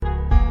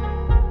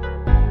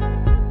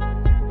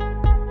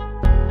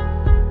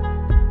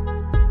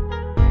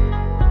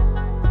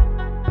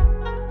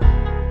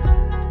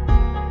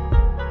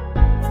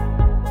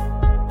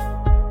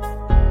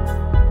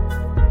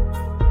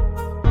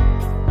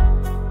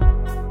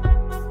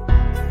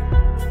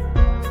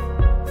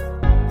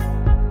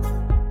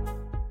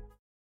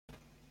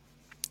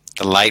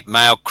The late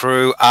mail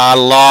crew are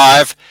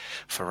live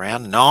for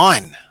round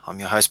 9. I'm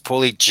your host,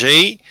 Paulie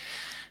G.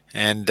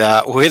 And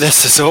with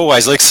us, as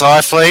always, Luke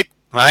Syfleet.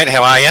 Mate,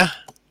 how are you?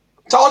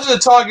 Told you the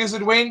Tigers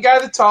would win.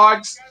 Go the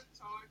Tigers.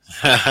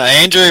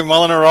 Andrew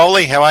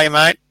Molinaroli, how are you,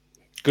 mate?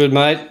 Good,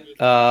 mate.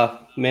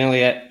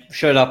 Manly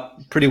showed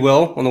up pretty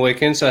well on the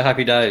weekend, so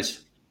happy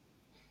days.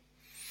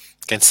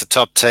 Against the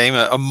top team,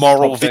 a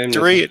moral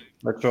victory.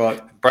 That's right.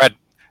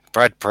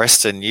 Brad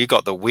Preston, you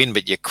got the win,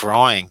 but you're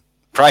crying.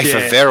 Pray for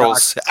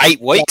Verrills. 8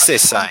 weeks, they're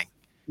saying.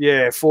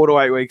 Yeah, 4 to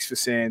 8 weeks for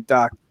Sam.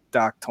 Dark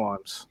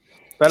times.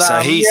 But so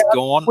he's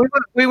gone.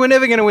 We were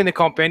never going to win the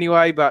comp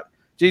anyway, but,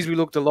 geez, we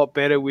looked a lot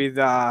better with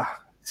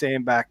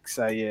Sam back.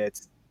 So, yeah,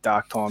 it's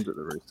dark times at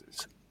the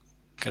Roosters.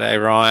 G'day,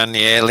 Ryan.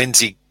 Yeah,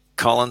 Lindsay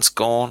Collins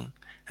gone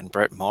and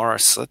Brett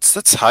Morris.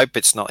 Let's hope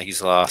it's not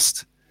his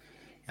last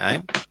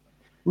game.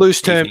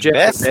 Loose term,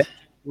 Jeff. Beth.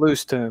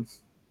 Loose term.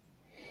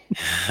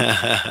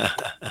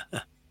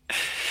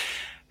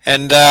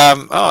 And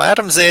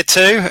Adam's there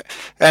too.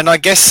 And I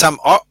guess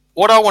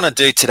what I want to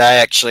do today,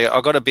 actually,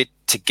 I've got a bit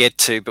to get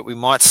to, but we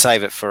might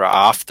save it for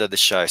after the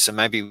show. So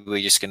maybe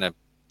we're just going to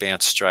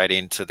bounce straight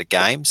into the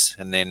games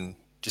and then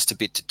just a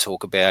bit to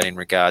talk about in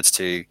regards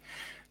to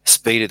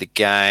speed of the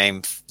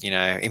game,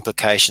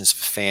 implications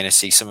for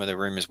fantasy, some of the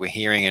rumours we're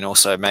hearing, and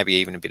also maybe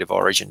even a bit of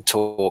Origin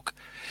talk.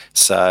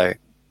 So,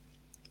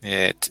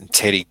 yeah,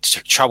 Teddy,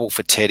 trouble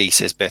for Teddy,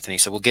 says Bethany.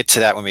 So we'll get to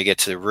that when we get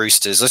to the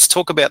Roosters. Let's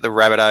talk about the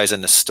Rabbitohs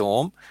and the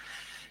Storm.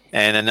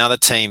 And another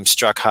team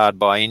struck hard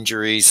by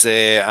injuries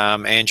there,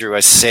 Andrew,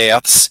 as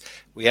Souths.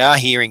 We are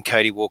hearing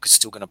Cody Walker's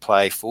still going to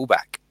play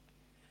fullback.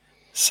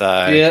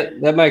 So yeah,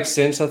 that makes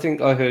sense. I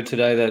think I heard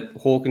today that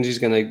Hawkins is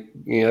going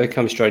to,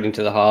 come straight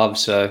into the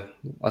halves. So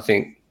I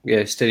think,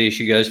 steady as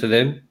she goes for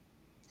them.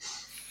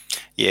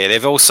 Yeah,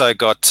 they've also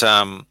got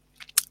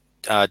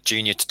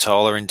Junior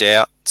Totola in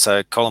doubt.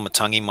 So Colin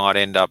Matangi might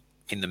end up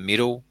in the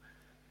middle.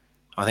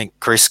 I think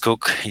Chris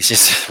Cook, he's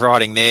just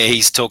writing there.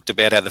 He's talked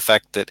about how the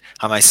fact that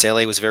Hame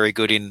Sele was very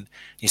good in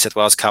New South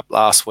Wales Cup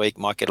last week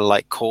might get a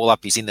late call-up.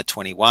 He's in the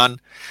 21.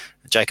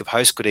 Jacob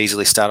Host could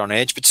easily start on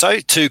edge, but so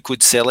too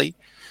could Sele.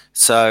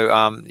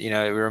 So, it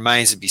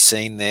remains to be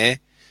seen there.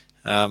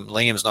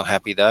 Liam's not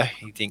happy, though.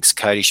 He thinks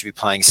Cody should be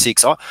playing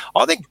 6. I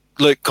think,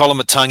 Colin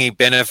Matangi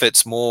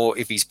benefits more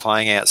if he's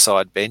playing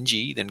outside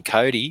Benji than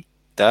Cody,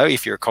 though,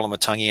 if you're a Colin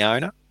Matangi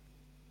owner.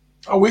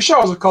 I wish I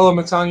was a Colin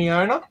Matangi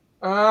owner.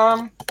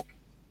 I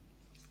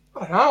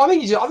don't know. I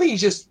think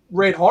he's just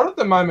red hot at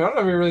the moment. I don't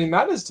know if it really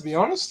matters, to be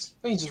honest.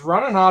 I think he's just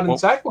running hard and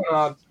tackling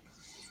hard.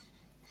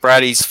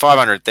 Brad, he's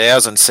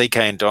 500,000. CK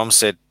and Dom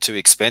said too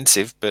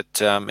expensive,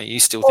 but are you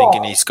still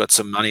thinking he's got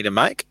some money to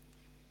make?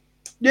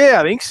 Yeah,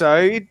 I think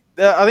so.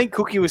 I think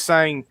Cookie was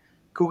saying,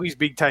 Cookie's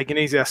big take, and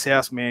he's our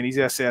South man. He's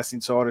our South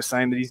insider,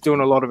 saying that he's doing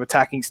a lot of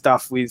attacking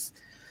stuff with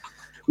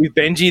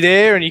Benji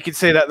there, and you can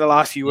see that the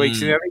last few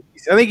weeks. And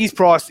I think his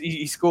price,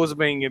 his scores are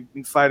being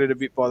inflated a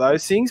bit by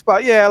those things.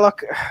 But yeah,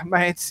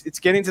 man, it's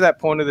getting to that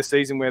point of the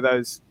season where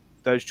those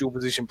dual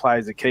position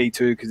players are key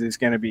too, because there's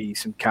going to be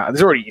some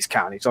there's already is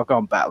carnage. Like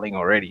I'm battling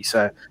already,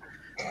 so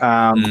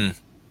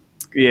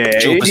yeah,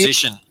 dual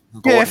position.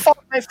 Important.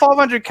 Yeah,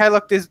 500k.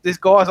 Like there's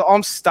guys.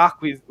 I'm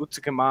stuck with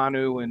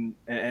Utsakamanu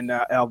and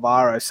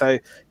Alvaro. So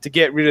to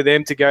get rid of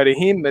them to go to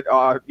him, but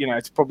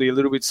it's probably a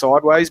little bit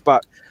sideways.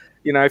 But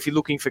if you're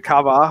looking for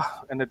cover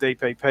and the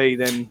DPP,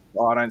 then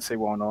I don't see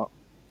why not.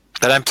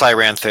 They don't play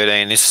round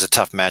 13. This is a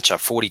tough matchup.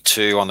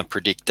 42 on the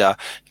predictor.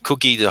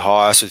 Cookie the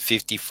highest with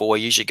 54.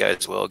 Usually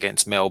goes well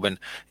against Melbourne.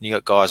 And you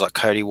got guys like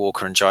Cody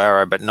Walker and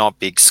Jairo, but not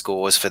big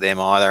scores for them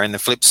either. And the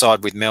flip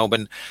side with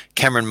Melbourne,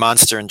 Cameron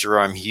Munster and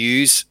Jerome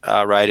Hughes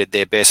rated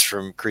their best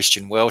from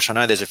Christian Welsh. I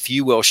know there's a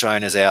few Welsh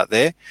owners out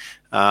there.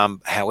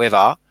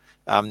 However,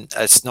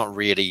 he's not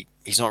really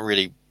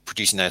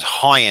producing those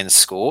high-end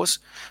scores.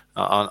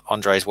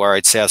 Andre's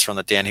worried Souths are on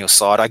the downhill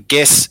side. I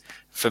guess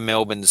for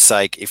Melbourne's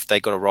sake, if they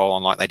got a roll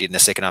on like they did in the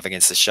second half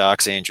against the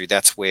Sharks, Andrew,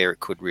 that's where it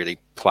could really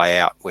play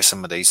out, where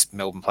some of these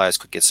Melbourne players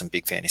could get some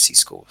big fantasy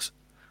scores.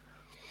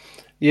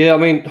 Yeah, I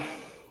mean,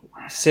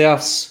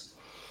 Souths,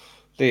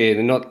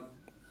 they're not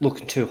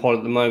looking too hot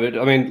at the moment.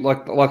 I mean,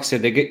 like I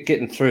said, they're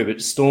getting through,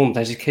 but Storm,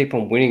 they just keep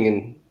on winning,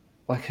 and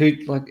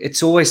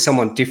it's always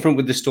someone different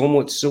with the Storm.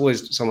 It's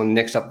always someone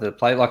next up to the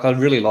plate. Like I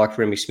really liked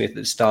Remy Smith at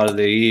the start of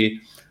the year,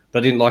 but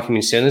I didn't like him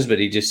in centres, but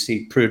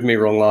he proved me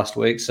wrong last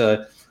week.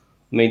 So,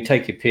 I mean,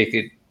 take your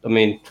pick.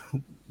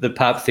 The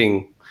Pap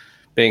thing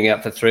being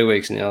out for 3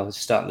 weeks now is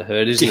starting to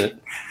hurt, isn't it?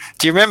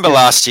 Do you remember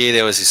last year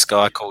there was this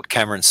guy called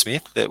Cameron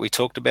Smith that we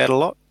talked about a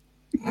lot?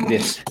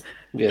 Yes.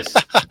 It's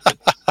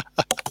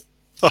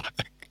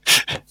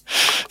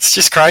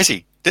just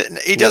crazy.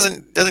 He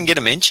doesn't get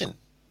a mention.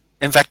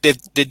 In fact,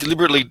 they're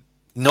deliberately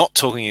not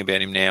talking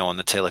about him now on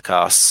the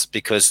telecasts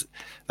because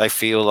they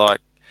feel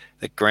like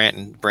that Grant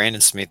and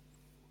Brandon Smith,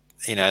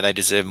 they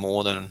deserve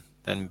more than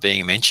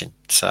being mentioned.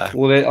 So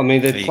they're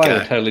playing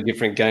a totally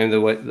different game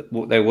than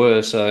what they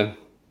were. So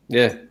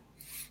yeah,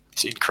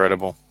 it's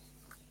incredible.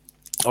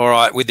 All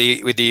right, with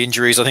the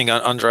injuries, I think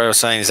Andre was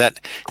saying is that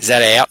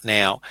out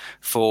now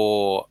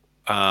for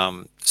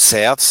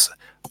Souths.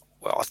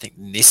 well, I think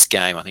in this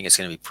game, I think it's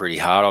going to be pretty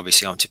hard.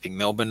 Obviously, I'm tipping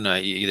Melbourne.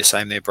 You the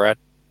same there, Brad?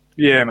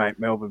 Yeah, mate,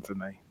 Melbourne for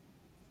me.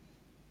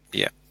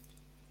 Yeah.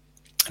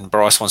 And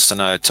Bryce wants to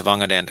know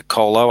Tavanga down to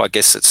Colo. I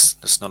guess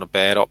it's not a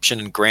bad option.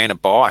 And Grant a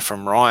buy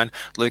from Ryan.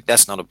 Luke,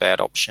 that's not a bad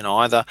option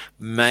either.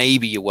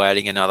 Maybe you're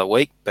waiting another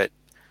week, but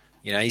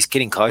he's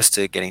getting close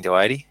to getting to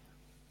 80.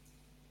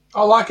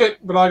 I like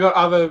it, but I got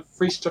other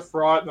fish to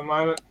fry at the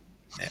moment.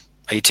 Yeah.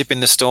 Are you tipping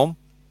the Storm?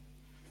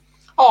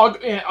 Oh,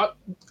 yeah.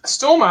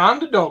 Storm are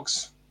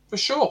underdogs, for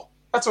sure.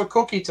 That's what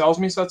Cookie tells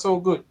me, so that's all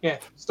good. Yeah,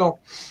 Storm.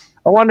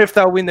 I wonder if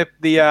they'll win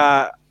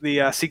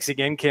the 6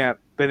 again count,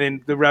 but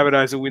then the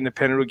Rabbitohs will win the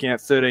penalty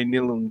count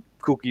 13-0 and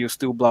Cookie will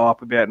still blow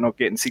up about not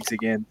getting 6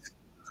 again.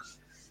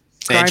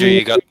 Andrew,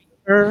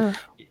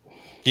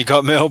 you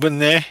got Melbourne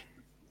there?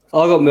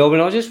 I got Melbourne.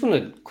 I just want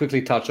to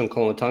quickly touch on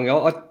Colin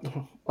Tunga.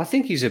 I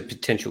think he's a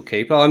potential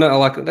keeper. I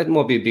know that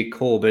might be a big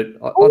call, but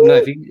I don't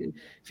know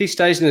if he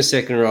stays in the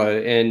second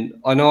row. And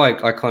I know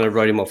I kind of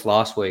wrote him off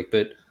last week,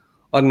 but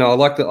I don't know. I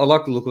like the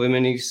look of him,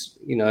 and he's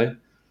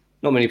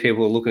not many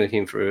people are looking at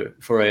him for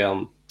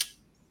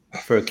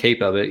a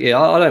keeper. But yeah,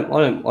 I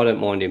don't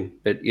mind him.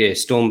 But yeah,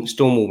 Storm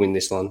will win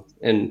this one,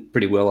 and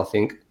pretty well, I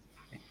think.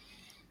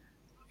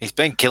 He's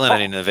been killing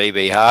it in the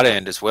VB hard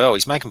end as well.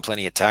 He's making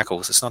plenty of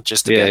tackles. It's not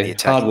just about the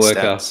attacking hard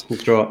worker. stats.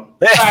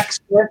 That's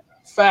right.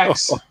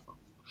 Facts.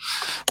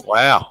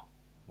 Wow.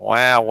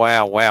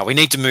 We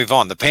need to move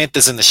on. The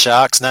Panthers and the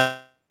Sharks.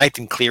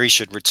 Nathan Cleary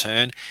should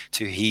return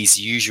to his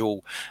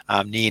usual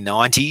near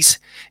 90s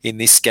in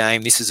this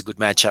game. This is a good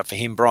matchup for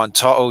him. Brian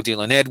Tottle,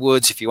 Dylan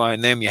Edwards, if you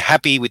own them, you're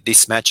happy with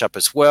this matchup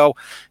as well.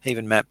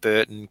 Even Matt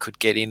Burton could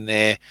get in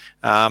there.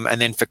 And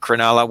then for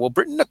Cronulla, well,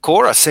 Britton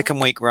Nakora, second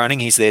week running,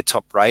 he's their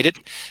top rated.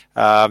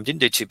 Didn't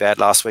do too bad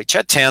last week.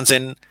 Chad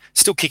Townsend,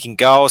 still kicking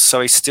goals, so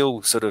he's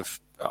still sort of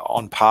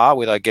on par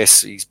with, I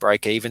guess, his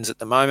break evens at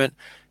the moment.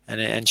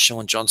 And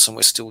Sean Johnson,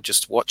 we're still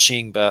just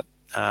watching, but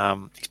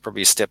he's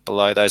probably a step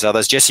below those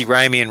others. Jesse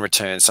Ramey in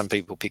return. Some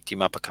people picked him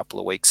up a couple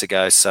of weeks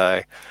ago,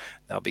 so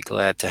they'll be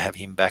glad to have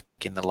him back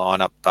in the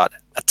lineup. But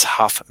a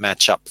tough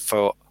matchup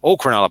for all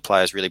Cronulla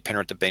players, really.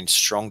 Penrith have been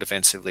strong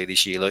defensively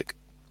this year, Luke.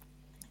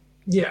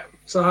 Yeah,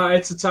 so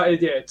it's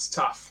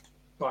tough.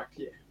 Like,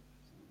 yeah.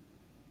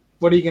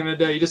 What are you going to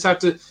do? You just have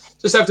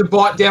to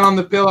bite down on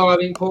the pillow, I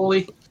think,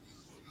 Paulie.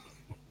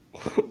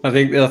 I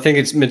think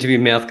it's meant to be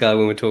mouth guard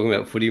when we're talking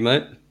about footy,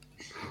 mate.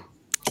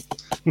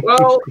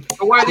 Well,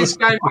 the way this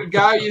game could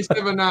go, you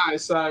never know.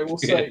 So we'll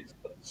see.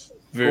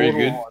 Very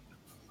good.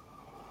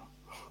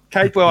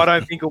 Capewell, I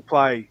don't think he'll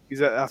play.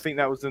 I think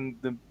that was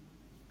the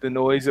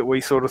noise that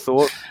we sort of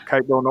thought.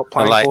 Capewell not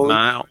playing. Late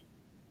mail.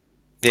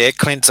 Yeah,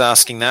 Clint's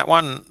asking that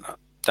one.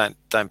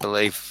 Don't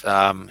believe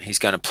he's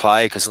going to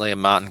play because Liam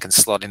Martin can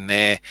slot in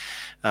there.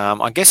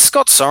 I guess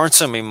Scott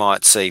Sorensen we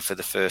might see for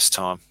the first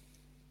time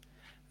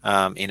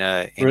in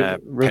a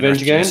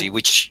revenge jersey,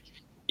 which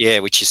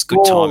is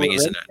good timing,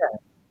 isn't it?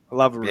 I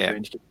love a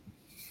revenge game.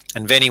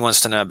 And Venny wants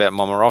to know about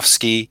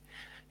Momorowski.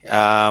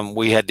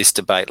 We had this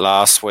debate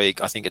last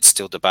week. I think it's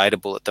still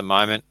debatable at the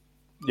moment.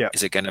 Yeah.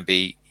 Is it going to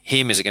be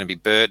him? Is it going to be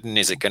Burton?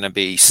 Is it going to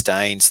be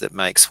Staines that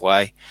makes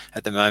way?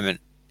 At the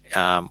moment,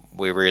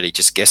 we're really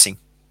just guessing.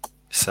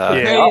 So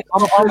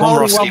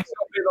Momorowski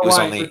was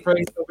on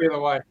the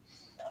way.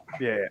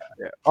 Yeah.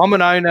 I'm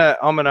an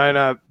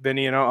owner,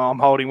 Benny, and I'm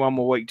holding one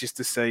more week just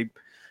to see.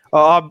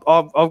 I've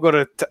got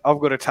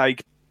to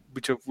take,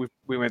 which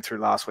we went through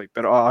last week,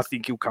 but I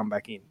think he'll come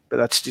back in. But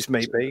that's just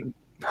me being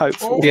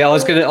hopeful. Yeah, I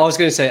was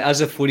gonna say, as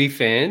a footy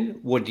fan,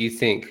 what do you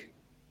think?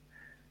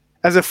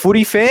 As a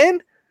footy fan?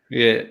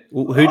 Yeah.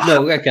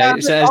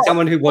 So as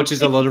someone who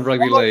watches a lot of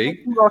rugby league,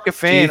 like a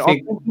fan,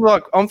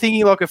 I'm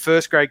thinking like a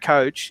first grade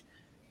coach,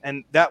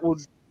 and that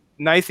would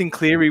Nathan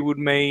Cleary would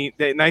mean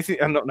that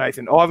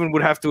Ivan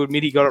would have to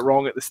admit he got it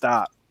wrong at the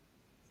start.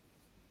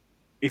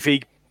 If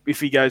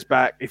he goes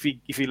back, if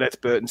he lets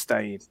Burton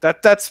stay in,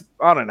 that's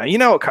I don't know. You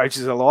know what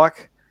coaches are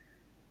like.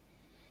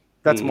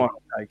 That's my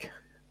take.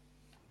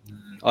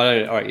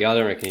 I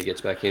don't reckon he gets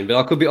back in, but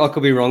I could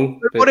be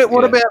wrong.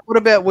 What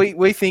about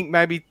we think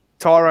maybe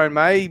Tyrone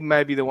May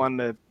may be the one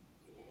to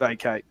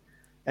vacate,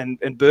 and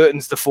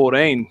Burton's the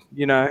 14.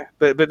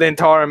 But then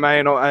Tyrone May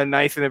and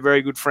Nathan are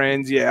very good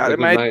friends. Yeah, they're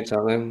good mates,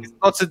 aren't they?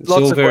 Lots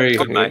of very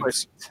good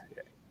mates.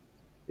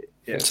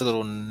 Yeah, it's a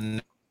little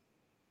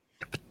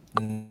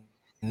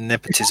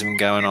nepotism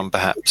going on,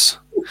 perhaps.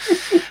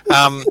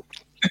 Having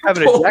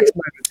a Jack's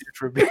moment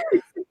for a bit.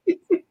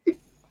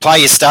 Play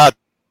your starts.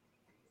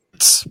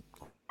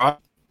 Right?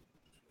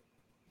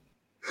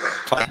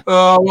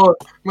 Oh, well,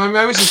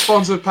 maybe it's a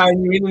sponsor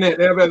paying you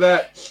internet. How about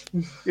that?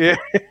 Yeah.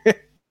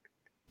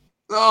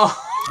 Oh,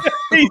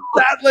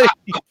 sadly,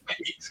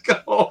 he's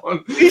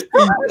gone.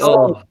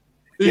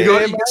 You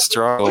got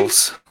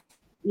struggles.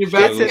 You're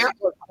back.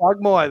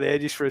 Quagmire there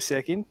just for a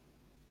second.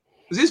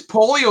 Is this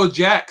Paulie or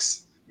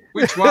Jax?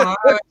 Which one? I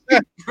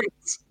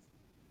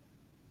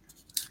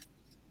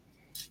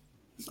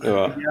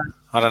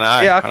don't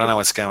know. Yeah, I don't know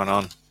what's going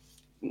on.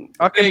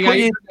 I can put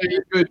you.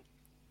 You're good.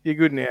 You're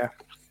good now.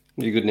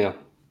 You're good now.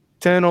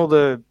 Turn all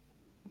the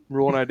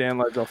Rawno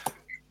downloads off.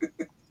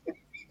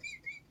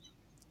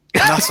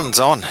 Nothing's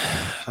on.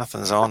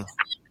 Nothing's on.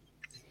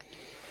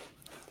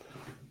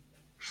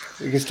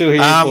 You can still hear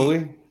you,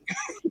 Paulie.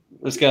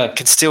 Let's go.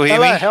 Can still hear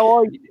Hello, me? how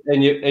are you?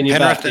 And you're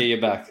back. Yeah,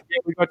 you're back. Yeah,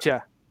 we got you.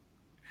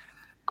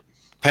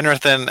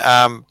 Penrith and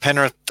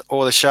Penrith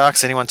or the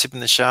Sharks? Anyone tipping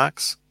the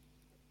Sharks?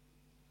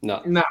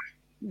 No.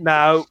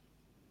 No.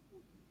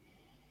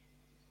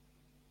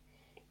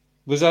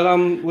 Was that All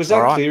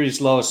right. Cleary's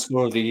lowest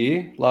score of the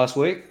year last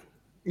week?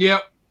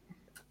 Yep.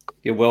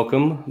 You're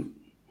welcome.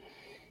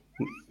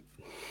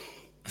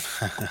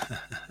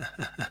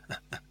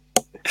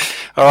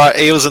 All right,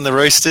 Eels and the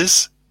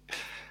Roosters.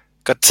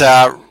 Got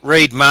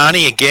Reid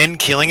Marnie again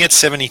killing it,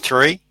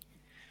 73.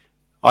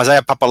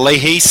 Isaiah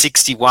Papali'i,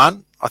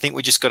 61. I think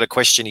we just got to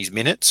question his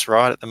minutes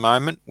right at the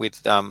moment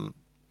with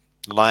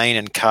Lane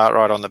and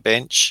Cartwright on the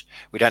bench.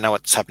 We don't know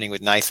what's happening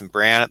with Nathan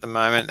Brown at the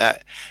moment.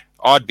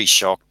 I'd be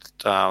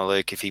shocked,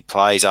 Luke, if he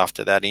plays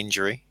after that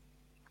injury.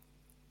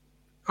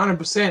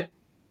 100%.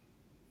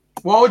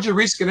 Why would you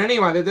risk it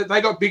anyway?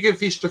 They got bigger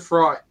fish to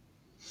fry.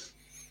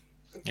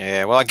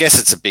 Yeah, well, I guess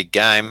it's a big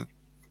game.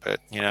 But,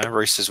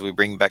 Roosters will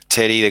bring back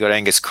Teddy. They've got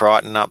Angus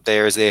Crichton up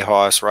there as their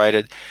highest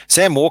rated.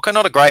 Sam Walker,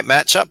 not a great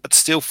matchup, but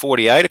still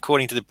 48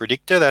 according to the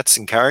predictor. That's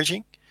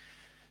encouraging.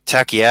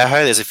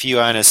 Takiaho, there's a few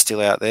owners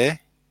still out there.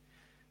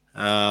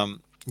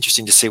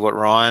 Interesting to see what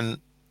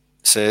Ryan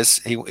says.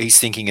 He's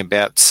thinking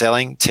about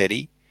selling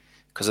Teddy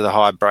because of the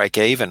high break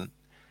even.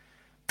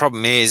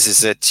 Problem is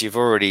that you've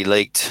already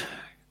leaked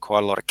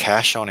quite a lot of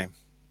cash on him.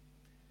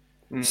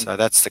 So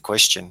that's the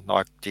question.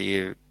 Like, do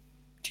you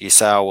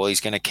say, oh, well,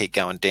 he's going to keep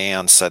going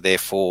down, so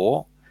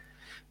therefore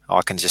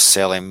I can just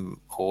sell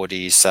him? Or do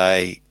you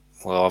say,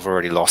 well, I've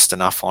already lost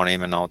enough on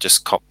him and I'll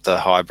just cop the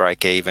high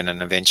break even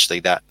and eventually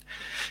that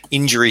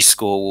injury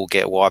score will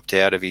get wiped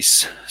out of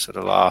his sort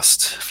of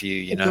last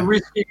few, It's a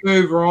risky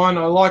move, Ryan.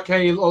 I like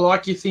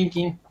your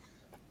thinking.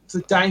 It's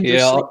a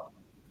dangerous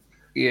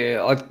thing.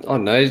 I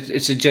don't know.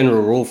 It's a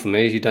general rule for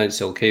me. You don't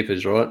sell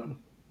keepers, right?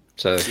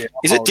 So is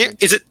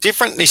it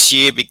different this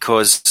year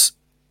because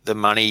the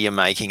money you're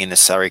making in the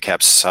salary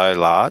cap's so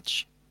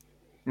large?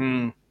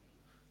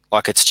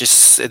 Like it's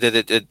just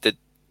a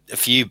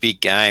few big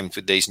games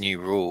with these new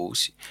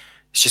rules.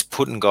 It's just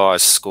putting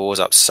guys' scores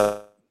up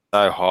so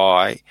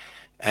high,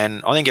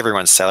 and I think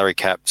everyone's salary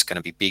cap's going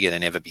to be bigger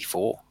than ever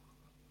before.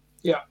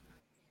 Yeah.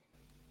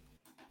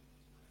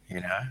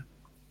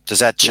 Does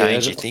that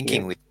change your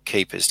thinking with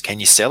keepers? Can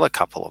you sell a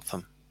couple of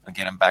them and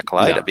get them back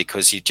later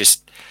because you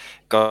just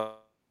got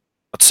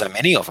so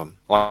many of them?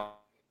 Like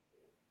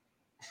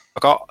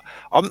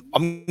I'm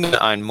going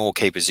to own more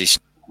keepers this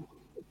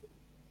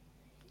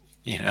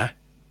year.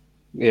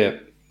 Yeah.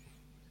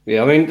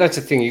 I mean, that's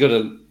the thing. You got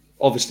to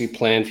obviously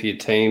plan for your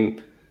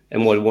team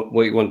and what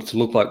you want it to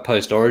look like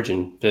post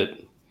Origin,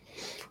 but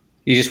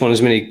you just want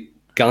as many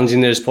guns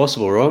in there as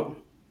possible, right?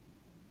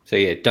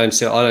 So don't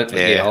sell.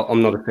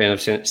 I'm not a fan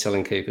of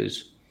selling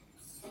keepers.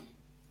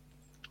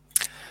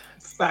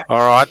 Fact. All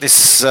right.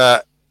 This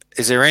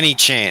is there any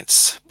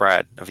chance,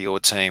 Brad, of your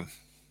team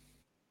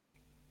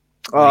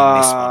winning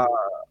this one?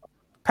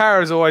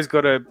 Para's always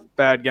got a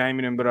bad game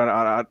in him, but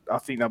I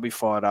think they'll be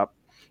fired up.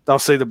 They'll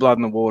see the blood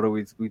in the water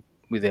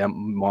without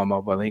my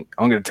mob, I think.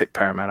 I'm going to take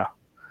Parramatta.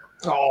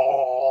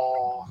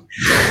 Oh.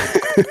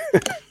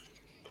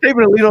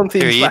 Keeping a lid on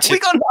things. We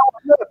got no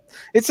one.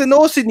 It's the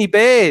North Sydney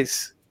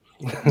Bears.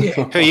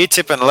 Yeah. Who are you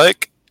tipping,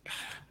 Luke?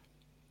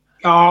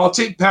 I'll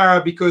tip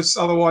Para because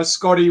otherwise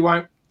Scotty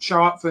won't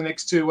show up for the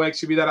next 2 weeks.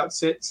 He'll be that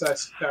upset. So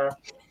it's Para.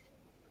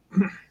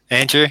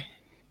 Andrew?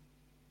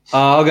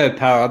 I'll go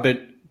Para,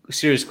 but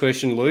serious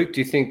question, Luke.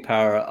 Do you think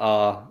Para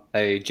are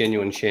a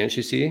genuine chance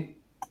this year?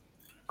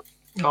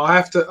 I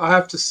have to.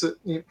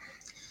 Yeah.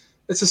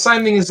 It's the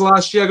same thing as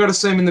last year. I got to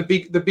see him in the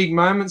big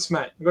moments,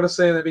 mate. I got to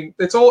see him in the big.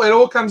 It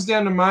all comes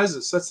down to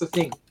Moses. That's the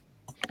thing.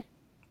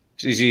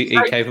 Is he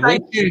capable?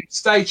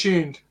 Stay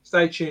tuned.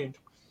 So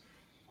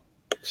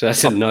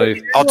that's a no.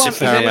 I'll tip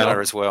Parramatta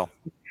as well.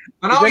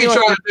 I know what you're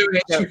trying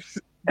to do.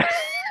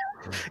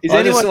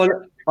 I just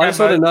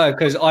want to know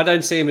because I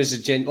don't see him as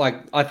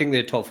I think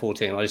they're top 4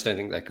 team. I just don't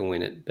think they can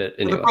win it. But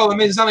anyway. The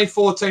problem is there's only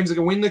 4 teams that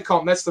can win the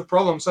comp. That's the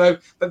problem. So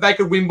that they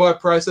could win by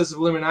process of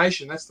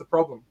elimination. That's the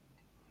problem.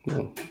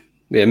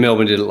 Yeah,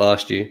 Melbourne did it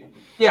last year.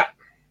 Yeah.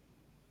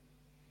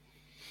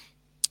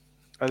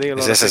 I think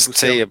is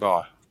SST a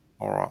buy?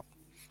 All right.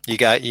 You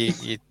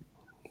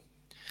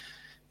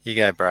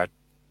go, Brad.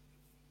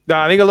 No,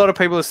 I think a lot of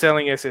people are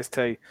selling SST.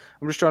 I'm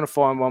just trying to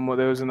find one more.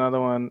 There was another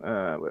one.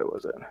 Where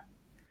was it?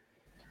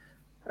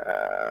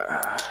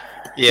 I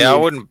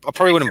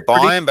probably wouldn't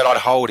buy him, but I'd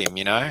hold him.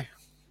 Yeah,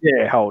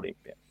 hold him.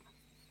 Yeah.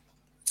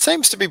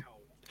 Seems to be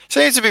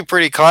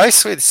pretty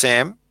close with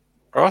Sam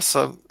Ross.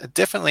 I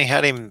definitely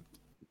had him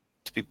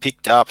to be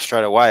picked up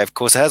straight away. Of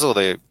course, it has all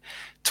the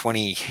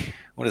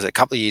a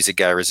couple of years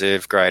ago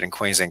reserve grade and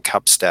Queensland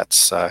Cup stats,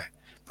 so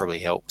probably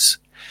helps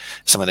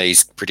some of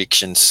these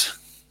predictions.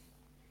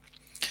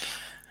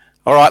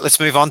 All right, let's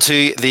move on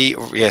to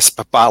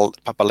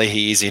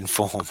Papali'i is in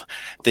form.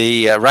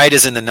 The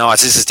Raiders and the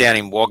Knights. This is down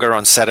in Wagga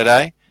on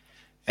Saturday,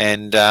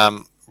 and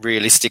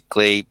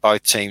realistically,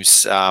 both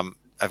teams are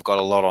have got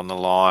a lot on the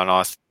line,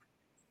 I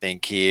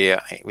think,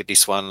 here with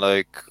this one,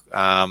 Luke.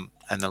 And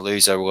the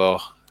loser,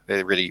 well,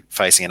 they're really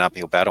facing an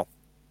uphill battle.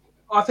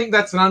 I think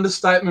that's an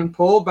understatement,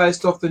 Paul,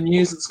 based off the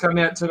news that's come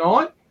out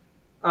tonight.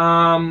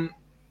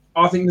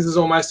 I think this is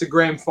almost a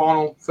grand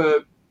final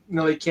for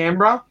nearly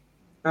Canberra.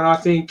 And I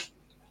think,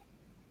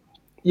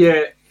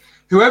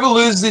 whoever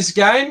loses this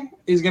game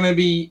is going to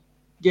be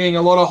getting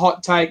a lot of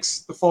hot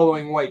takes the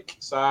following week.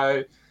 So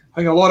I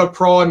think a lot of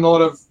pride and a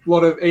lot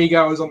of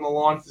ego is on the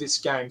line for this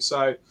game.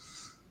 So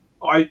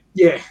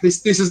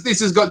this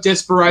has got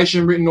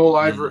desperation written all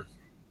over it.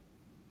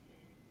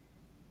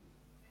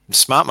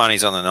 Smart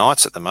money's on the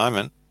Knights at the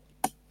moment.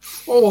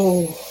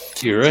 Oh,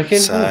 do you reckon?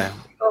 So,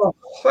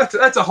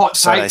 that's a hot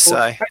so take. they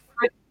say.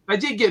 They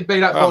did get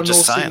beat up by North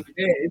Sydney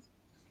Bears.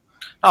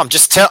 I'm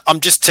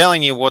just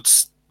telling you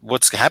what's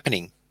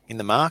happening in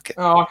the market.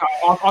 Oh, okay.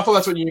 I thought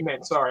that's what you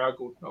meant. Sorry,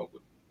 good. No.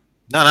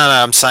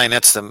 I'm saying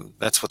that's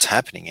what's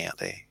happening out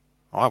there.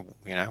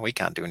 We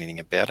can't do anything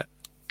about it.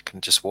 Can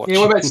just watch. Yeah.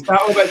 What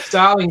about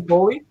Starling,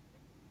 Paulie?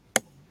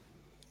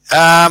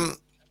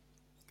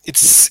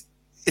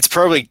 It's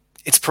probably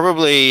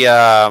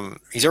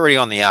he's already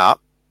on the up.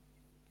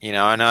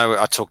 I know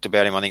I talked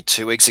about him, I think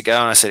 2 weeks ago,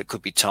 and I said it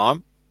could be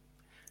time.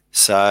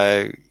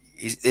 So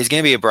there's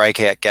going to be a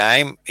breakout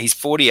game. He's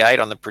 48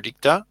 on the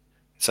predictor,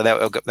 so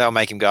that'll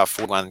make him go up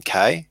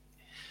 41K.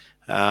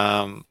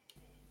 I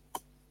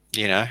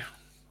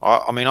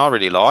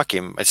really like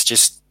him. It's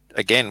just,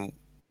 again,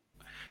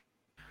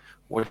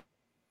 what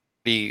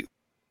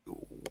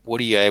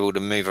are you able to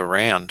move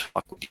around?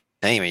 Like, with your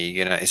team,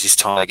 is this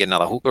time to get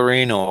another hooker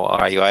in, or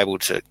are you able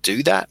to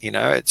do that?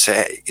 It's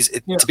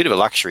a bit of a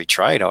luxury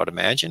trade, I would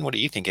imagine. What do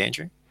you think,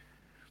 Andrew?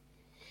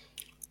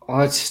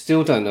 I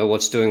still don't know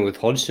what's doing with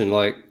Hodgson.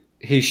 Like,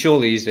 he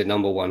surely is their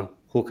number one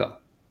hooker.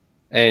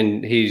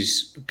 And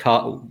his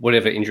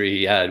whatever injury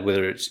he had,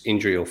 whether it's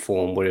injury or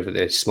form, whatever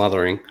they're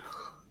smothering,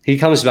 he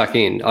comes back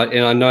in.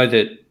 And I know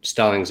that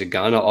Starling's a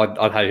gun.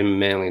 I'd have him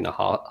Manly in a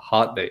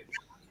heartbeat.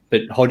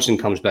 But Hodgson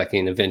comes back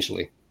in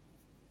eventually.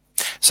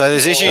 So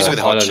there's issues with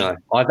Hodgson.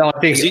 I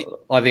don't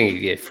know. I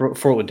think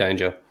fraught with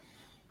danger.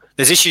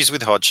 There's issues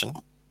with Hodgson,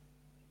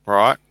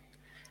 right?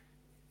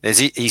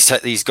 He's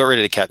got rid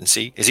of the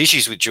captaincy. There's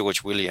issues with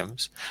George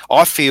Williams.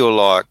 I feel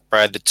like,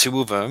 Brad, the two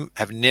of them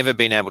have never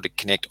been able to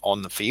connect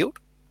on the field,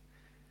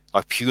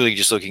 like purely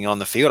just looking on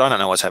the field. I don't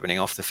know what's happening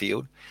off the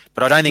field,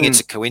 but I don't think it's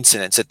a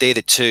coincidence that they're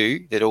the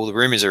two that all the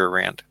rumours are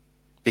around,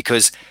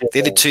 because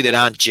they're the two that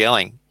aren't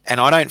gelling. And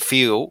I don't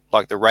feel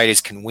like the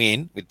Raiders can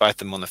win with both of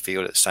them on the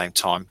field at the same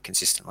time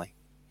consistently.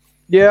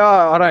 Yeah,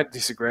 I don't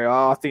disagree.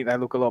 I think they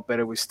look a lot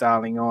better with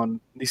Starling on.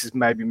 This is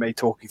maybe me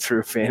talking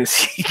through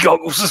fantasy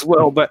goggles as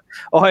well, but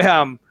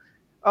who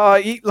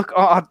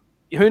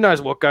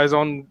knows what goes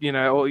on?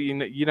 Or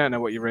you don't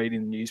know what you read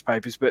in the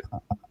newspapers, but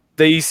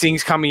these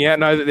things coming out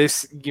know that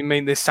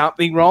there's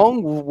something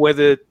wrong.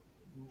 Whether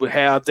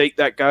how deep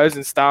that goes,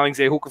 and Starling's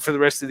their hooker for the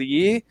rest of the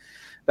year,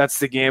 that's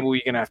the gamble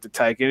you're going to have to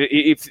take. And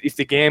if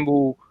the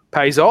gamble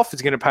pays off,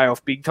 it's going to pay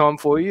off big time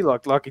for you,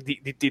 like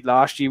it did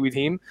last year with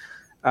him.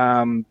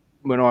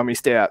 When I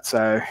missed out.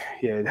 So,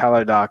 yeah,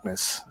 hello,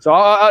 darkness. So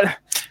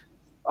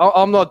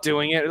I'm not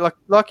doing it.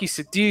 Like you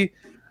said,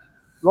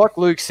 like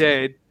Luke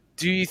said,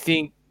 do you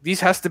think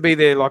this has to be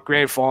their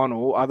grand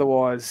final?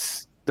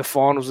 Otherwise, the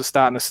finals are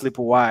starting to slip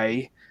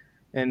away.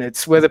 And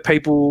it's whether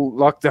people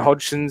like the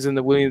Hodgsons and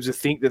the Williams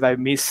think that they've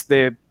missed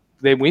their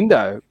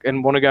window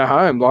and want to go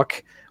home.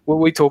 Like what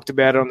we talked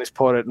about on this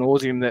pod at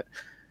nauseum, that,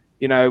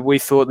 we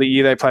thought the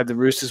year they played the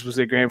Roosters was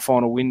their grand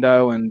final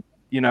window, and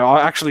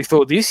I actually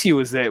thought this year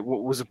was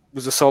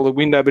a solid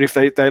window, but if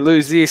they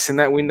lose this, and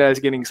that window is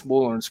getting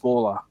smaller and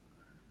smaller.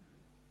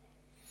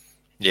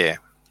 Yeah.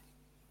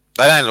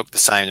 They don't look the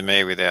same to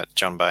me without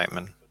John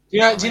Bateman. Do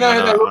you know who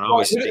they look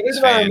like? Who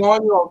does they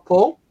remind you of,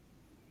 Paul?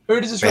 Who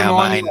does this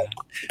remind you of?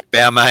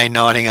 Balmain,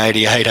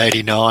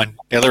 1988-89.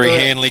 Hillary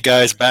Hanley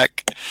goes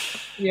back.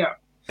 Yeah.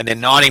 And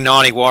then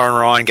 1990, Warren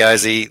Ryan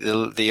goes,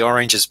 the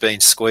orange has been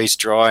squeezed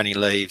dry and he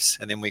leaves.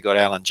 And then we got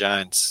Alan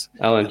Jones.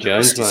 Alan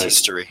Jones, mate.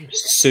 History.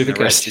 Super.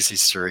 The rest is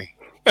history.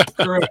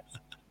 Correct.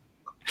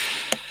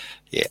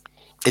 Yeah.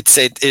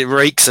 It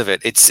reeks of it.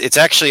 It's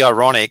actually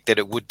ironic that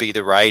it would be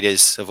the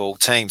Raiders of all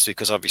teams,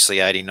 because obviously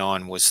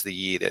 89 was the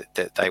year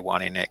that they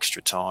won in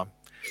extra time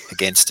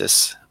against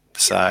us.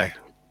 So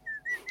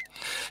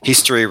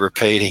history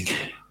repeating.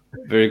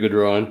 Very good,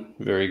 Ryan.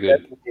 Very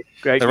good.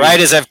 Great. The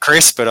Raiders have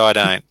Chris, but I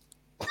don't.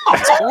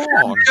 He's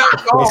gone.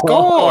 He's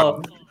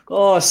gone.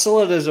 Oh,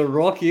 solid as a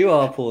rock you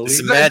are, Paul. It's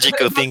a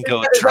magical thing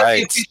called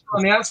trades. Is that the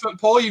official announcement,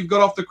 Paul? You've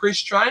got off the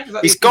Chris train?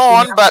 He's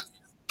gone, but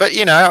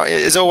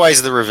there's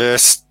always the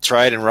reverse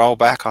trade and roll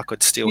back. I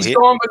could still hit. He's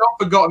gone, but not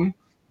forgotten.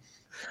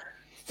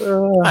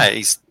 Hey,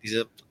 he's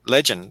a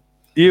legend.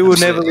 You will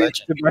never let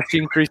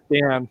Sebastian Chris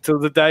down till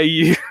the day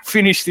you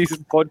finish this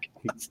podcast.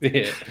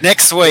 Yeah.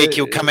 Next week,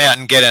 he'll come out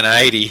and get an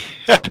 80.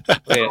 Yeah.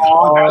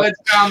 Okay, let's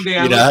calm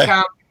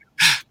down.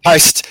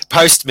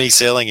 Post me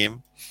selling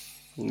him.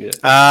 Yeah.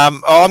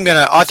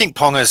 I think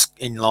Ponga's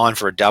in line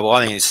for a double.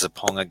 I think this is a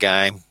Ponga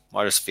game.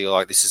 I just feel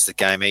like this is the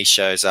game he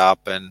shows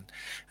up, and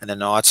the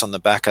Knights on the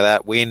back of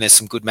that win. There's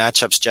some good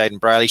matchups. Jaden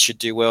Brayley should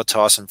do well.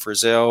 Tyson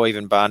Frizzell,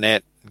 even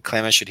Barnett and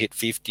Clemmer should hit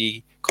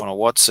 50. Connor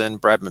Watson,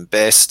 Bradman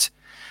Best.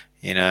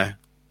 You know,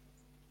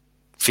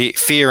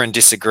 fear and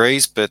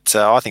disagrees, but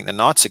I think the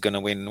Knights are going to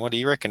win. What do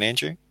you reckon,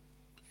 Andrew?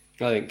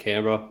 I think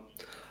Canberra.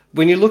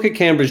 When you look at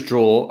Canberra's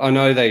draw, I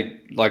know they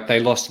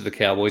lost to the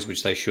Cowboys,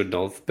 which they shouldn't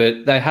have,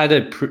 but they've had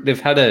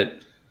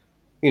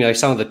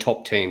some of the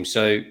top teams.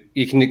 So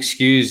you can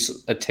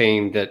excuse a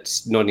team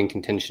that's not in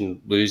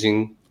contention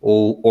losing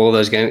all of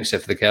those games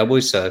except for the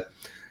Cowboys. So,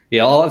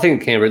 yeah, I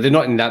think Canberra, they're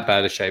not in that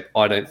bad a shape,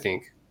 I don't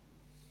think.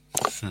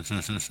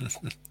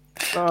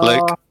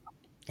 Luke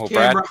or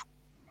Brad?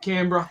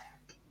 Canberra.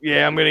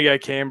 Yeah, I'm going to go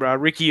Canberra.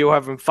 Ricky, you'll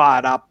have them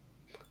fired up.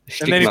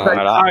 And then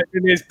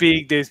there's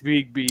big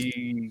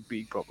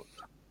problems.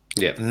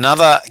 Yeah.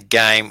 Another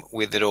game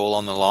with it all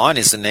on the line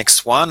is the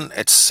next one.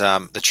 It's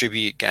the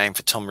tribute game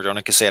for Tom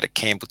Raudonikis out at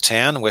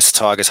Campbelltown. West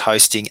Tigers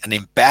hosting an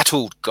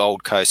embattled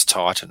Gold Coast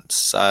Titans.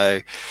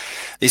 So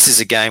this is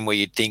a game where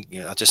you'd think,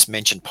 I just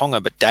mentioned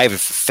Ponga, but David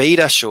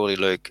Fafita, surely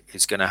Luke,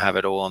 is going to have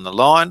it all on the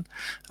line.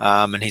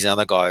 And he's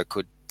another guy who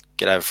could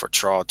get over for a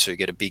try or two,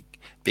 get a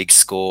big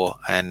score.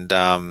 And,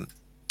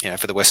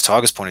 for the West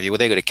Tigers point of view, well,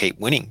 they've got to keep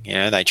winning.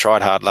 They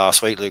tried hard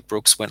last week. Luke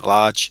Brooks went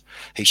large.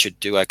 He should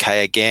do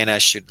okay again,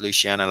 as should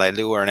Luciano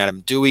Leilua and Adam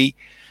Dewey.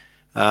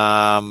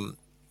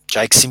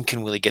 Jake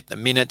Simpkin, will he get the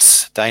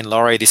minutes? Dane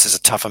Laurie, this is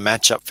a tougher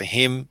matchup for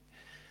him,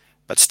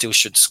 but still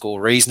should score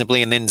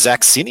reasonably. And then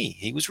Zach Sinney,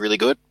 he was really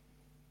good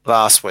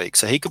last week,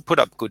 so he could put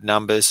up good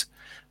numbers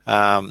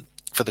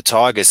for the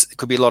Tigers. It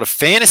could be a lot of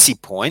fantasy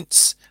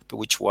points, but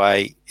which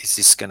way is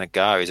this going to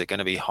go? Is it going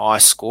to be high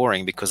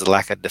scoring because of the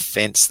lack of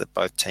defence that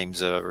both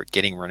teams are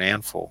getting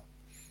renowned for?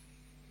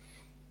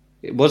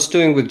 What's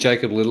doing with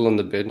Jacob Little on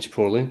the bench,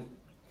 Paulie?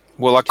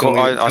 Well,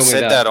 I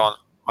said that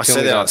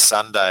on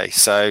Sunday.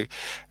 So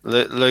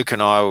Luke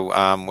and I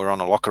were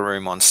on a locker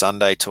room on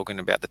Sunday talking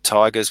about the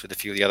Tigers with a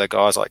few of the other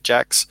guys like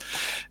Jax,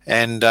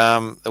 and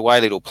the way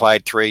Little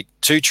played,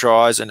 2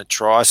 tries and a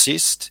try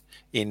assist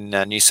in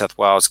New South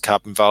Wales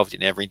Cup, involved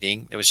in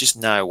everything. There was just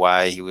no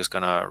way he was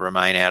going to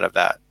remain out of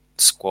that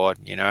squad,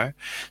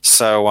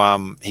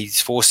 So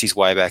he's forced his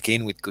way back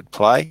in with good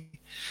play.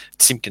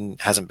 Simpkin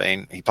hasn't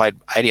been. He played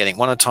 80, I think,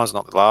 one of the times,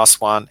 not the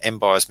last one.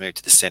 Mby's moved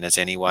to the centres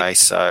anyway,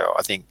 so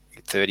I think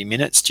 30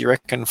 minutes, do you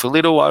reckon, for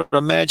Little? I would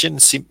imagine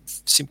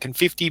Simpkin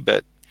 50,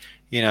 but,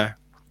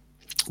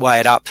 weigh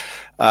it up.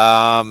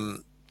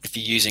 If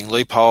you're using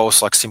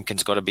loopholes, like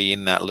Simpkin's got to be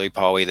in that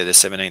loophole, either the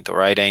 17th or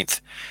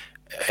 18th.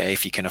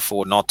 If you can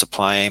afford not to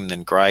play him,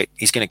 then great.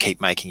 He's going to keep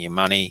making you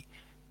money,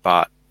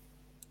 but,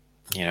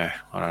 I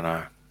don't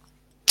know.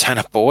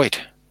 Tanner Boyd.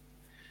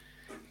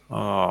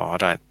 Oh, I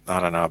don't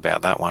know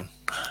about that one.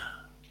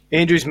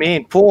 Andrew's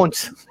man,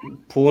 Pawns.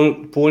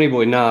 Pawny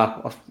boy,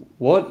 nah.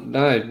 What?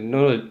 No,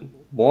 not.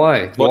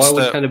 Why? What's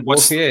Why would Tanner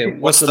Boyd?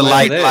 What's the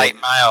late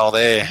mail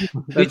there?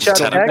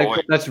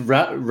 That's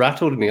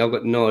rattled me. I've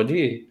got no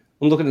idea.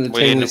 I'm looking at the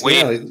team list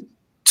now.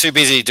 Too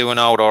busy doing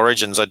old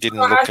Origins. I didn't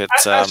look at.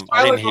 I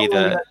didn't hear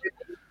the.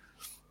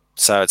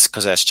 So it's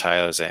because Ash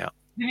Taylor's out.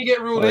 Did he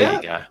get ruled out? There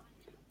you go.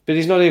 But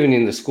he's not even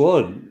in the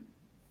squad.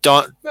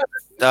 Boyd.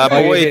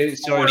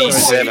 Sorry.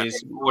 47.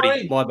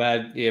 My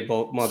bad. Yeah,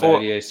 my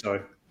bad. Yeah,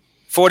 sorry.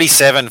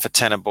 47 for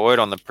Tanner Boyd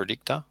on the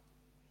predictor.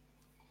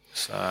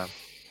 So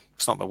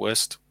it's not the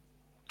worst.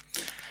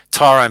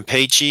 Tyrone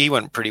Peachy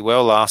went pretty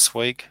well last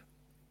week.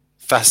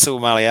 Fasil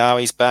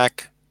Maliawi's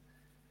back.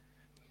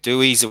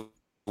 Dewey's a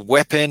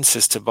weapon,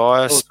 says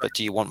Tobias, but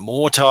do you want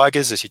more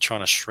Tigers as you're trying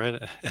to shred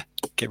it?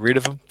 Get rid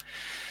of them?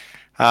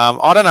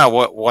 I don't know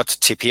what to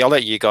tip here. I'll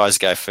let you guys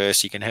go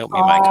first. You can help me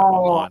make up my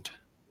mind.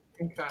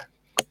 Okay.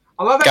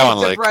 I love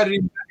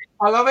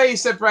how you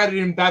separated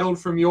him battled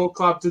from your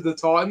club to the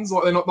Titans.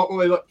 Like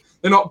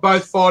they're not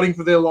both fighting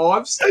for their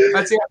lives.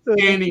 That's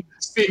outstanding.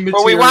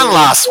 Well, we won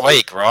last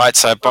week, right?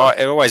 So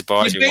it always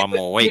buys you one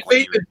more week. You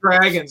beat the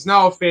Dragons.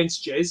 No offense,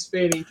 Jez.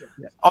 Fair income.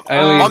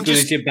 Only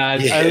as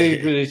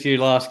good as your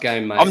last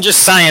game, mate. I'm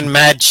just saying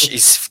Madge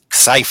is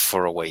safe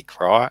for a week,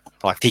 right?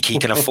 Like he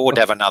can afford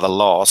to have another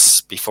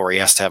loss before he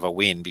has to have a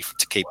win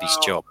to keep his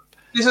job.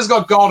 This has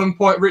got Golden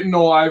Point written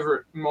all over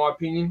it, in my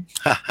opinion.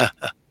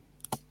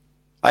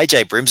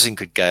 AJ Brimson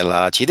could go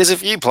large here. There's a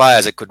few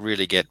players that could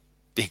really get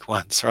big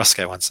ones.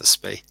 Roscoe wants a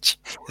speech.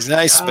 There's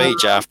no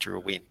speech after a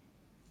win.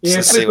 Yeah,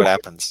 let's see what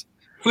happens.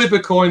 Flip a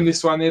coin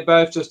this one. They're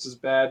both just as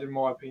bad, in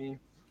my opinion.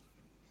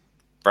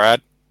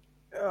 Brad?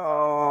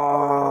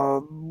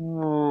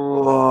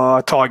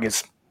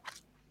 Tigers.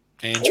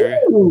 Andrew?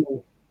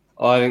 Ooh.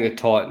 I think the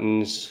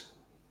Titans.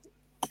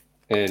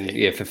 And,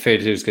 yeah, for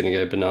Fed, who's going to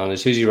go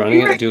bananas? Who's he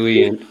running at?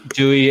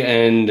 Dewey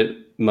and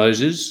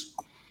Moses?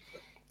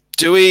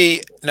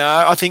 Dewey,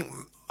 no, I think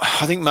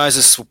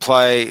Moses will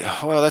play.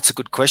 Well, that's a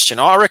good question.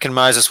 I reckon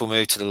Moses will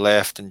move to the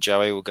left and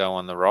Joey will go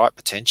on the right,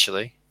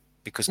 potentially.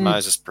 because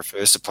Moses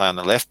prefers to play on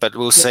the left. But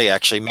we'll see,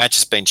 actually. Madge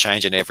has been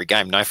changing every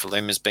game.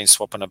 Nofalum has been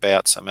swapping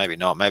about, so maybe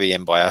not. Maybe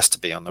Mbai has to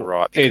be on the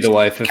right. Either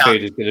way,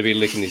 Fifita's going to be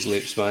licking his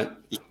lips, mate.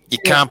 You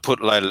can't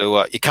put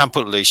Leilua, you can't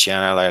put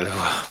Luciano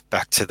Leilua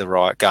back to the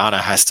right. Garner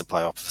has to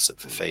play opposite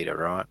Fifita,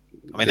 right?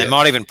 I mean, they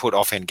might even put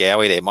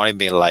Offengawi there. It might even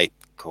be a late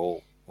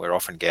call where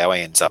Offengawi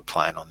ends up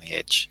playing on the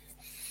edge.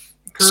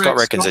 Correct. Scott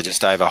reckons they're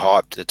just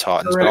overhyped, the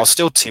Titans, but I'll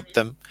still tip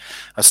them.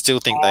 I still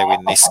think they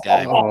win this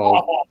game.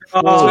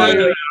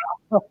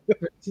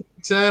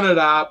 Turn it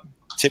up.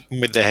 Tip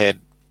them with the head.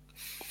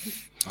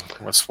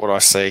 That's what I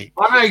see.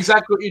 I know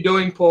exactly what you're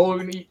doing,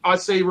 Paul. I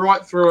see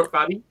right through it,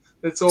 buddy.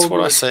 That's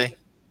what I see.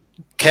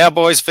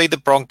 Cowboys v the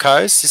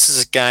Broncos. This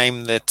is a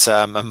game that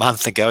a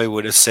month ago we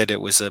would have said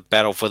it was a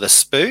battle for the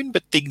spoon,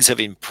 but things have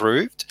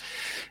improved.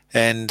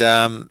 And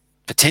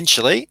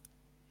potentially,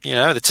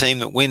 the team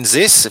that wins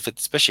this,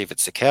 especially if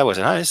it's the Cowboys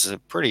at home, this is a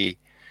pretty...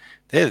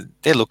 They're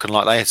looking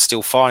like they're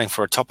still fighting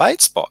for a top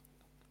 8 spot.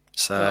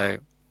 So,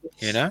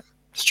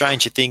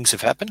 stranger things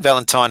have happened.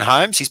 Valentine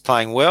Holmes, he's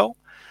playing well.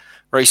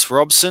 Reece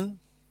Robson,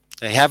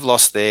 they have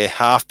lost their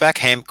halfback,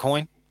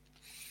 Hamcoin.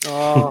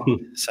 Oh,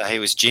 so he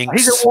was jinxed.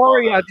 He's a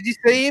warrior. Did you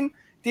see him?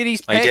 Did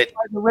his pants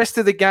play the rest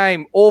of the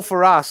game, all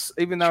for us,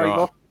 even though he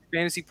lost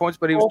fantasy points,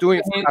 but he was doing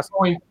it for us.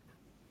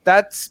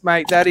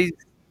 That is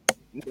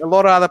a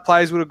lot of other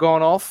players would have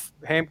gone off.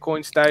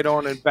 Hamcoin stayed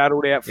on and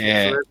battled out for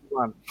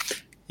everyone.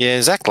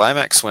 Yeah, Zach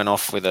Lomax went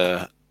off with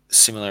a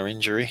similar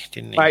injury,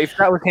 didn't he? Mate, if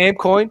that was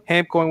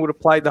Hamcoin would have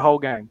played the whole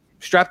game.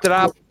 Strapped it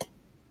up.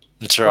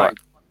 That's right.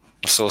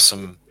 I saw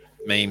some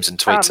memes and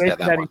tweets about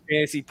that one. In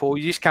fantasy, Paul.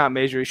 You just can't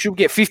measure it. Should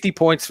get 50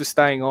 points for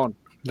staying on.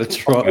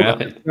 That's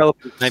right.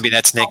 Maybe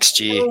that's next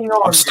year.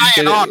 I'm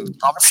staying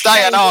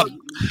on.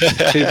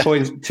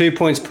 2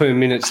 points per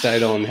minute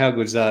stayed on. How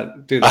good's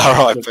that?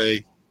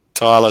 R.I.P.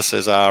 Tyler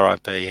says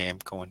R.I.P.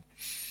 Hamcoin.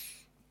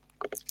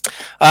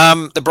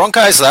 The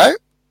Broncos, though,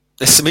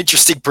 there's some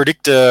interesting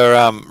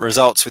predictor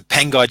results with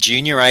Pangai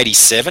Jr.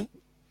 87.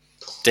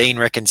 Dean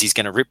reckons he's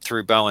going to rip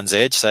through Bowen's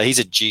edge, so he's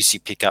a juicy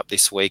pickup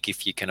this week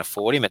if you can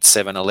afford him at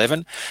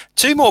 7-11.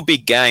 2 more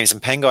big games,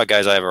 and Pangai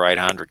goes over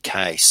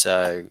 800K,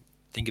 so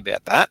think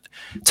about that.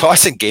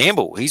 Tyson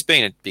Gamble, he's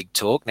been a big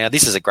talk. Now,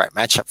 this is a great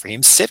matchup for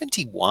him.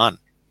 71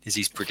 is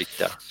his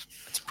predictor.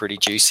 It's pretty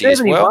juicy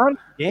as well. 71?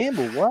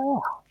 Gamble,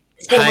 wow.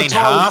 Payne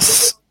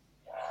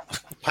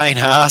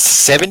Haas,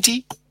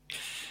 70.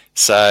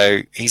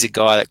 So he's a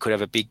guy that could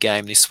have a big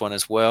game this one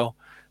as well.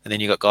 And then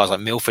you've got guys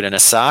like Milford and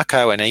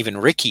Asako and even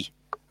Ricky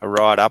are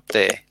right up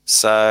there.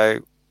 So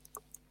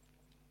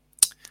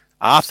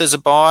Arthur's a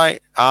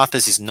buy.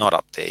 Arthur's is not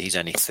up there. He's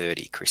only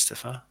 30,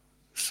 Christopher.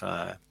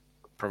 So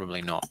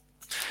probably not.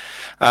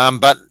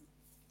 But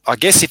I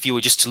guess if you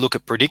were just to look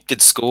at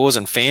predicted scores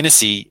and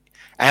fantasy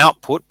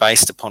output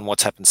based upon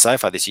what's happened so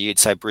far this year, you'd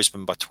say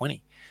Brisbane by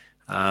 20.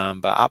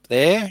 But up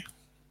there,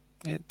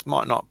 they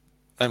might not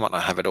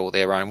have it all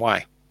their own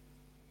way.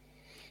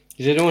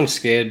 Is anyone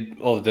scared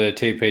of the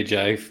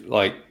TPJ?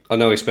 Like, I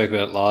know we spoke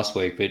about it last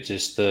week, but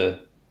just the,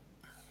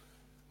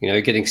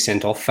 getting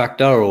sent off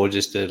factor, or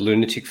just the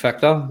lunatic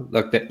factor,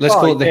 like that. Let's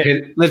call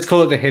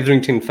it the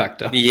Hetherington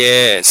factor.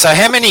 Yeah. So,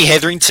 how many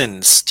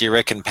Hetheringtons do you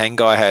reckon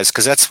Pangai has?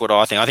 Because that's what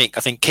I think.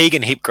 I think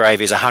Keegan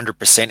Hipgrave is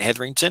 100%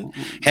 Hetherington.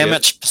 How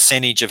much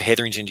percentage of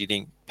Hetherington do you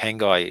think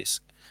Pangai is?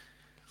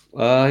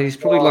 He's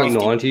probably like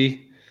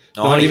 90.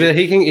 90, but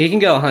he can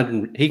go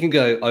 100. He can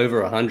go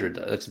over 100.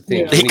 Though. That's the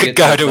thing. He could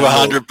go to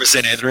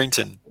 100%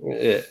 Hetherington.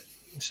 Yeah.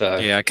 So.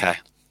 Yeah. Okay.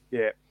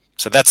 Yeah.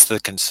 So that's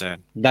the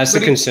concern. That's the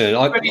concern.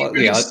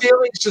 His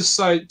ceiling's just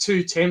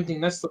too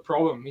tempting. That's the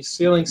problem. His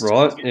ceiling's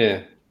right.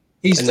 Yeah.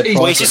 He's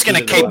just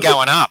going to keep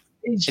going up.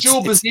 He's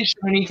dual position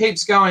and he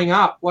keeps going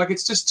up. Like,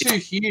 it's just too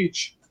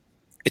huge.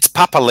 It's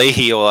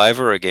Papali'i all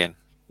over again.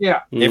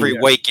 Yeah. Every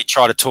week you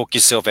try to talk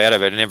yourself out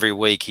of it, and every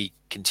week he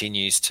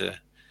continues to.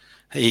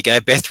 There you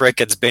go. Beth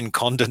reckons Ben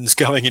Condon's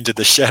going into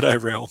the shadow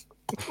realm.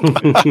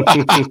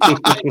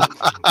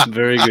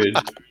 Very good.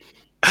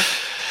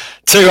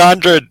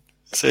 200,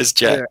 says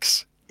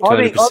Jax. Yeah.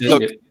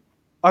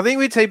 I think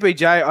with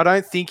TPJ, I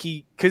don't think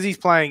because he's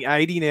playing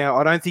 80 now,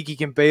 I don't think he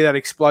can be that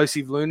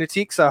explosive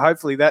lunatic. So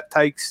hopefully that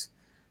takes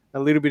a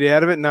little bit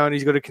out of it, knowing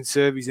he's got to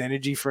conserve his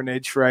energy for an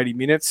edge for 80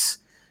 minutes.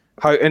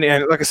 And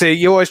like I said,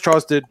 he always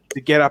tries to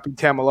get up in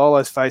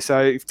Tamalolo's face.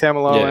 So if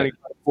Tamalolo only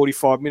plays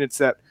 45 minutes,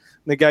 that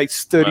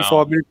negates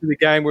 35 minutes of the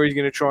game where he's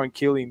going to try and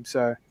kill him.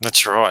 So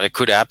that's right. It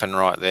could happen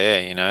right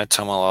there.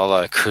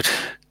 Tamalolo could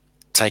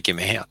take him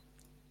out.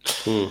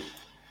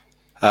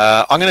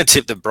 I'm going to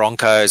tip the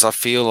Broncos. I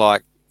feel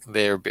like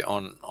they're a bit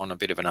on a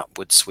bit of an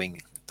upward swing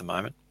at the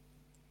moment.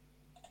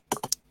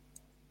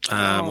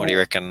 What do you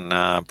reckon,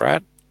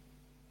 Brad?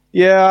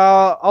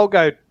 Yeah, I'll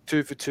go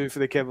 2 for 2 for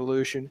the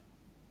Kevolution.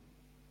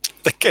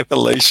 The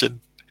Kevolution.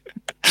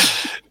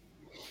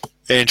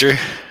 Andrew?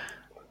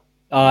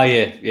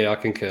 Yeah, I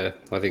concur.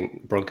 I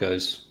think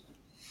Broncos.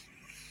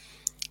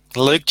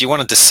 Luke, do you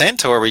want a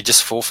descent, or are we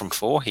just 4 from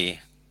 4 here?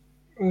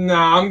 No,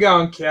 I'm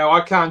going Cow.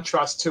 I can't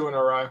trust 2 in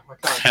a row. I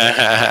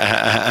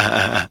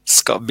can't.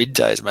 Scott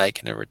Midtow's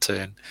making a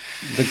return.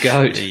 The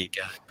GOAT. There you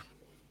go.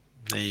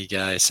 There you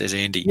go, says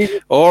Andy.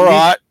 All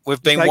right,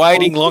 we've been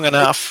waiting long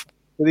enough.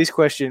 For this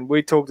question,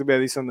 we talked about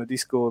this on the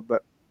Discord,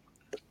 but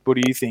what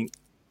do you think?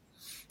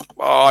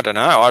 Oh, I don't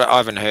know. I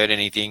haven't heard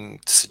anything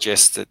to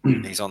suggest that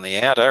he's on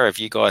the outer. Have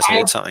you guys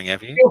heard something,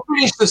 have you? He'll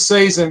finish the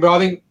season, but I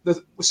think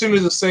as soon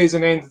as the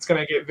season ends, it's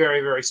going to get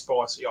very, very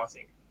spicy, I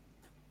think.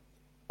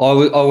 I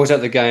was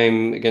at the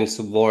game against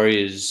the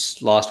Warriors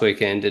last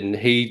weekend, and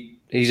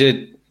he's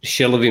a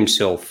shell of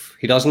himself.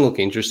 He doesn't look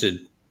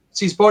interested. It's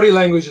his body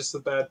language is the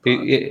bad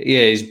part.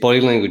 His body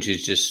language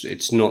is just,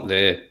 it's not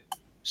there.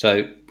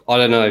 So I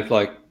don't know,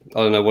 I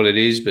don't know what it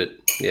is, but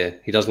yeah,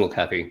 he doesn't look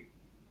happy.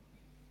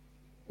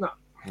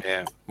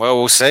 Yeah, well,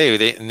 we'll see.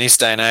 In this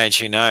day and age,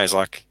 who knows?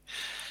 Like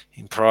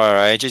in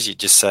prior ages, you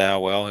just say, "Oh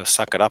well, he'll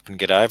suck it up and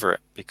get over it,"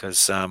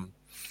 because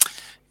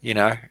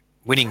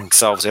winning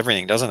solves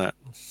everything, doesn't it?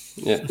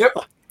 Yeah. Yep.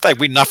 If they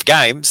win enough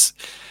games,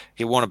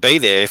 he'll want to be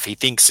there. If he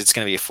thinks it's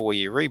going to be a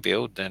 4-year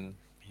rebuild, then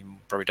he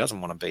probably doesn't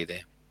want to be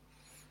there.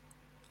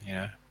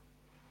 Yeah,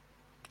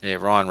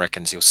 Ryan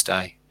reckons he'll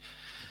stay.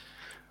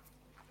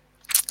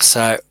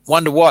 So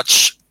one to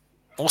watch.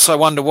 Also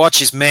one to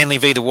watch is Manly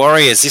v the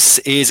Warriors. This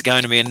is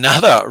going to be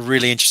another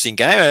really interesting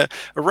game,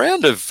 a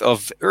round of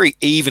very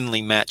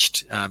evenly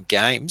matched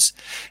games.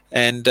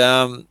 And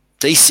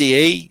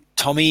DCE,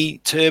 Tommy,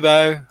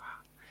 Turbo,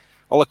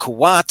 Ola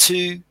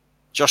Kawatu,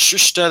 Josh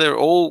Schuster, they're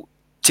all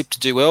tipped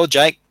to do well.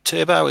 Jake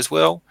Turbo as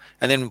well.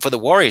 And then for the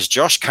Warriors,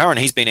 Josh Curran,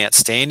 he's been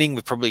outstanding.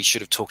 We probably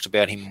should have talked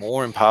about him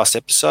more in past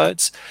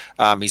episodes.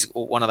 He's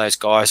one of those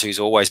guys who's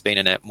always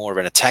been more of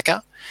an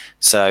attacker.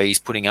 So he's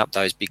putting up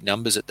those big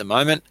numbers at the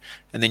moment.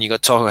 And then you've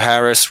got Tohu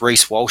Harris,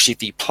 Reece Walsh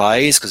if he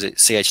plays, because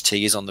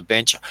CHT is on the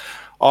bench.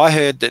 I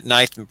heard that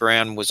Nathan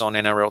Brown was on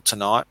NRL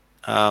Tonight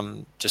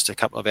just a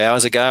couple of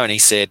hours ago, and he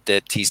said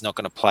that he's not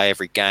going to play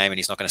every game and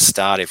he's not going to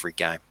start every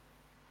game.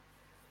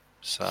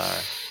 So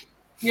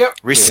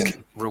risk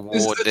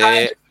reward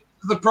there.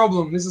 The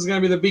problem. This is going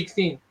to be the big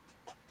thing.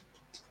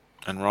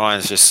 And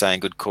Ryan's just saying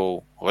good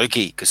call,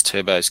 Lukey, because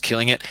Turbo's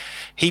killing it.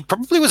 He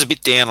probably was a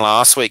bit down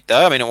last week,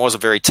 though. I mean, it was a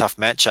very tough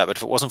matchup, but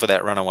if it wasn't for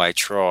that runaway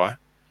try.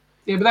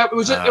 Yeah, but it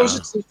was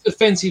just a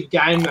defensive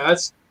game, though.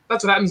 That's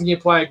what happens when you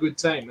play a good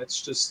team.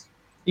 It's just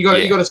you got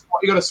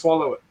to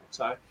swallow it.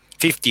 So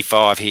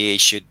 55 here, he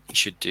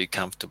should do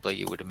comfortably,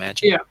 you would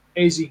imagine. Yeah,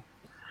 easy.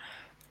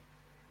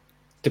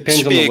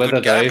 Depends on the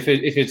weather, though.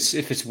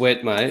 If it's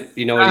wet, mate,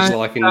 you know what he's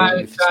like.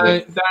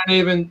 Don't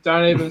even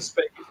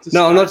speak.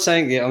 No, I'm not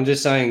saying. Yeah, I'm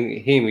just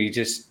saying him. He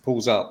just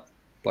pulls up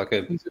like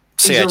a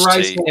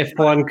CHT.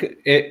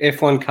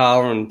 F1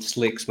 car on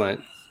slicks, mate,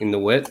 in the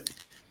wet.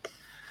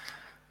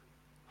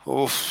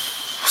 Oh,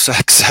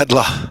 Zach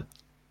Sadler.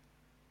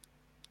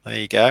 There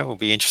you go. We'll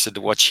be interested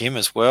to watch him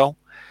as well.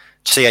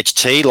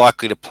 CHT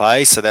likely to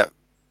play, so that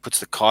puts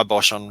the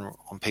kibosh on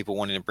people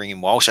wanting to bring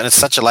in Walsh. And it's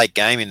such a late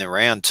game in the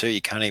round too.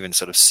 You can't even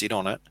sort of sit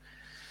on it.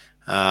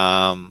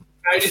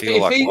 If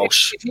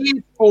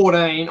he's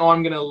 14,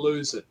 I'm going to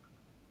lose it.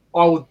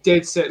 I will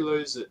dead set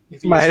lose it.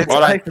 If he's not.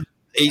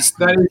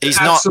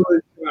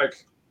 Absolute joke.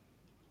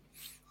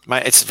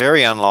 Mate, it's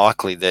very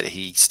unlikely that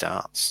he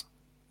starts.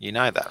 You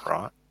know that,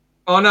 right?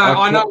 I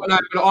know, but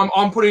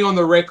I'm putting on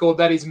the record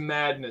that is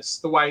madness,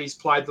 the way he's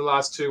played the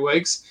last 2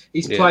 weeks.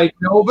 He's played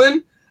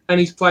Melbourne and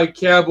he's played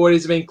Cowboys.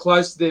 He's been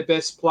close to their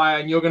best player,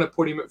 and you're going to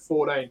put him at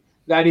 14.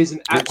 That is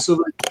an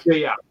absolute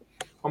G up.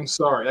 I'm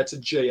sorry, that's a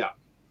G up.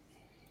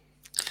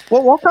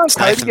 Well, what can't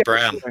Nathan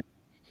Brown?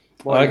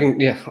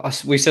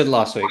 We said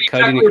last week,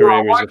 Cody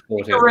Nicarima is a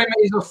 14. Nicarima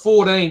is a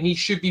 14. He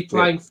should be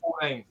playing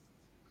 14.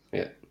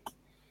 Yeah.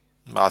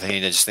 I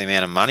think it's just the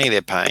amount of money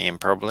they're paying him,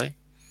 probably.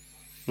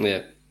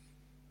 Yeah.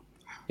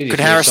 Could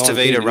Harris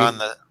Tavita run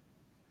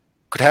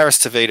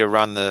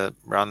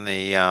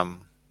the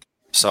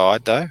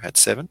side though at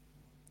 7?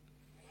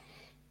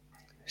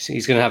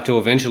 He's going to have to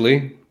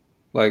eventually.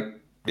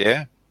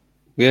 Yeah.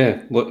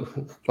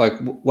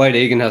 Wade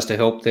Egan has to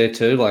help there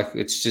too.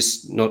 It's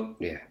just not.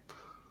 Yeah.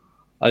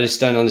 I just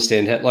don't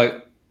understand how.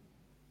 I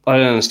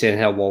don't understand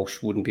how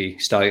Walsh wouldn't be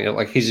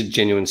starting. He's a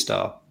genuine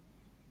star.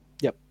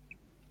 Yep.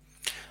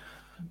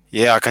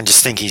 Yeah, I can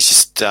just think he's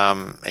just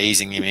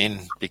easing him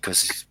in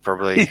because he's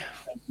probably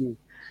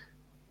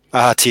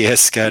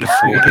RTS go to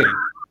 40.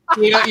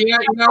 You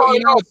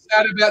know what's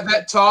sad about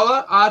that,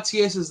 Tyler?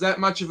 RTS is that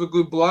much of a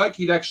good bloke.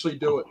 He'd actually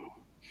do it.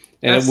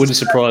 And it wouldn't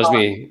surprise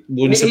me.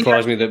 Wouldn't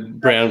surprise me that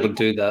Brown would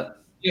do that.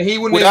 Yeah, he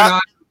wouldn't even know.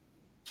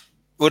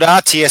 Would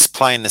RTS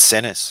play in the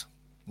centres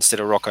instead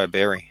of Rocco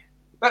Berry?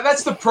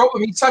 That's the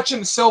problem. He's such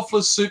a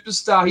selfless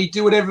superstar. He'd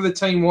do whatever the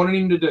team wanted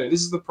him to do.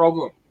 This is the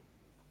problem.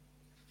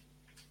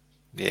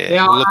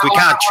 Yeah. Look, we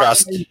can't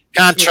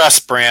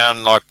trust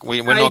Brown.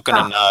 We're not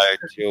going to know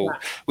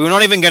we're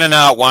not even going to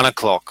know at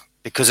 1:00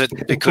 because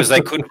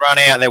they could run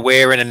out and they're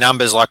wearing the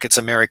numbers like it's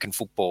American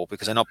football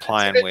because they're not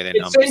playing where their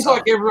numbers. It seems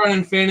like everyone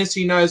in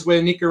fantasy knows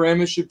where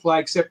Nicarima should play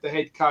except the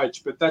head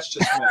coach, but that's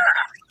just me.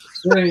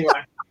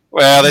 Anyway.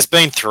 Well, there's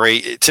been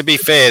 3. To be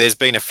fair, there's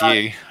been a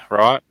few,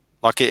 right?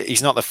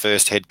 He's not the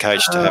first head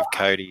coach to have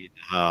Cody in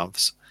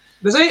halves.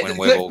 Does any, when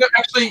we've all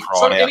actually,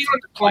 cried out anyone in for the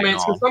it to play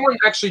comments, nine. if someone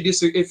actually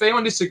if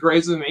anyone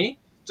disagrees with me,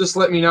 just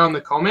let me know in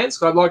the comments.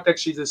 'Cause I'd like to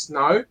actually just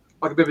know,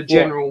 like a bit of a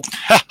general.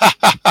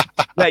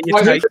 That you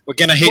Like, take. We're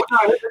going to hit,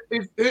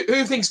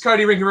 who thinks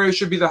Cody Ringaroo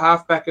should be the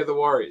halfback of the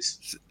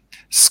Warriors?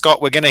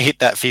 Scott, we're going to hit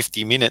that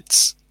 50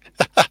 minutes.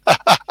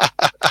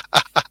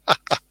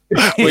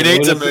 We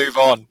need to move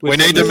on. We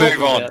need to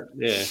move on.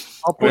 Yeah.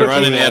 I'll put We're a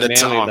running few, out of Manly,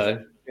 time.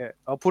 though. yeah,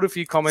 I'll put a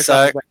few comments So-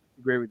 up if I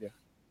agree with you.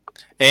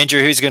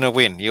 Andrew, who's going to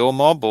win? Your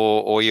mob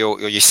or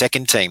your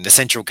second team, the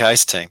Central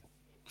Coast team?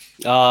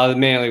 The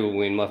Manly will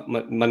win.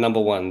 My number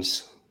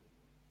ones,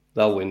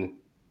 they'll win.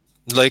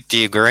 Luke, do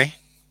you agree?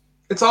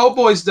 It's Old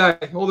Boys Day.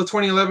 All the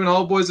 2011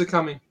 Old Boys are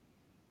coming.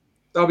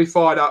 They'll be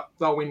fired up.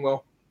 They'll win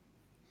well.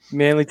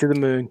 Manly to the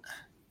moon.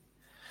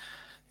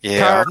 Yeah,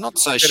 Karen, I'm not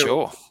so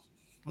sure.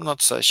 I'm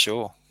not so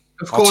sure.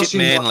 Of I'll course, tip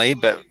Manly,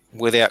 but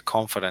without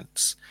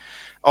confidence.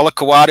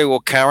 Olakawadu or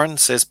Karen,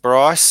 says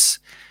Bryce.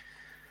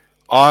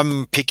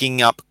 I'm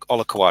picking up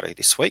Olakawadu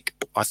this week.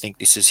 I think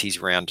this is his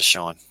round to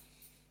shine.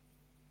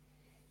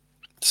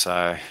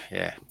 So,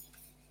 yeah.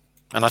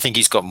 And I think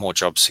he's got more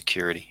job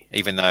security.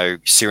 Even though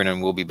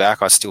Sirinen will be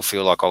back, I still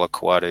feel like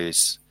Olakawadu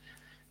is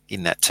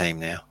in that team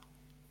now.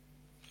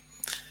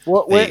 There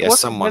you go,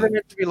 What's someone- the weather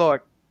meant to be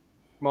like,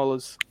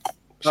 Mollers? Up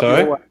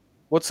Sorry? your way?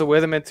 What's the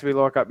weather meant to be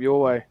like up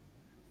your way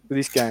for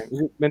this game?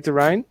 Is it meant to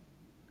rain?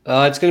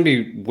 It's going to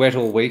be wet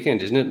all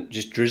weekend, isn't it?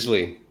 Just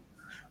drizzly,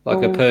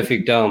 like a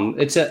perfect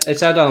It's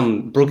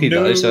at Brookie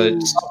though, so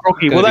it's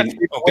Rocky. gonna Well, be- that's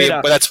But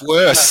wetter. that's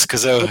worse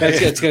because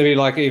it's going to be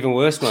like even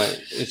worse,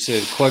 mate. It's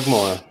a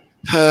quagmire.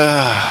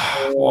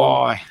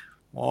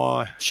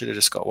 Why? Should have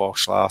just got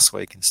Walsh last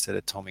week instead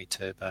of Tommy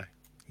Turbo.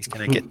 He's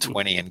going to get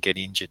 20 and get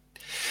injured.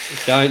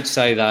 Don't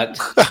say that.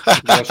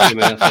 Wash your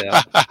mouth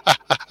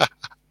out.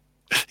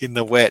 In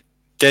the wet.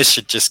 Des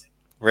should just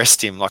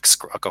rest him like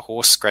a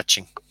horse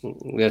scratching.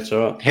 That's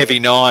all right. Heavy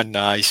 9.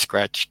 No, he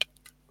scratched.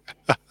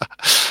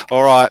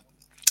 All right.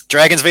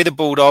 Dragons v the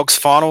Bulldogs.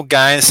 Final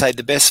game. Save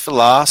the best for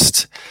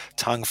last.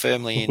 Tongue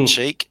firmly in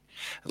cheek.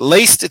 At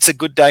least it's a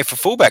good day for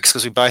fullbacks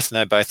because we both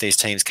know both these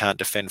teams can't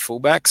defend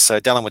fullbacks. So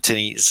Dallin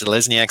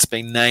Watini-Zelezniak's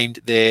been named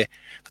there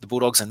for the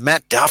Bulldogs. And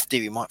Matt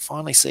Dufty, we might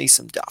finally see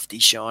some Dufty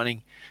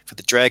shining for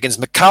the Dragons.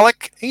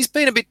 McCulloch, he's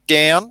been a bit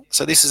down.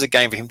 So this is a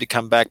game for him to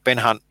come back. Ben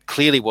Hunt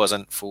clearly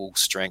wasn't full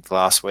strength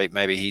last week.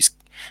 Maybe he's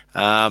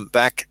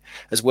back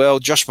as well.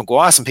 Josh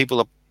Maguire, some people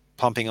are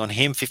pumping on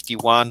him,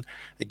 51.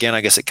 Again,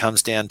 I guess it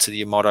comes down to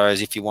your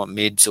mottos if you want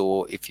mids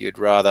or if you'd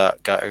rather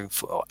go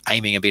for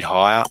aiming a bit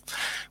higher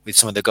with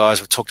some of the guys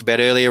we've talked about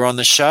earlier on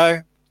the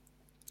show.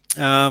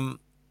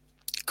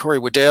 Corey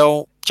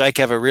Waddell, Jake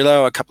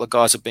Avarillo, a couple of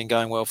guys have been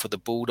going well for the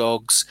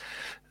Bulldogs.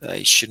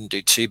 They shouldn't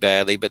do too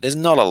badly, but there's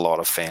not a lot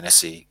of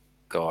fantasy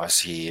guys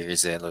here,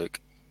 is there, Luke?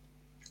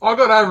 I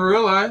got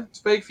Avarillo.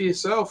 Speak for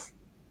yourself.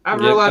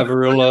 Avarillo. Yep,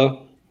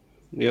 Avarillo.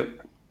 Yep.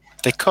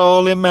 They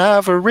call him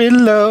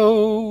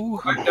Avarillo.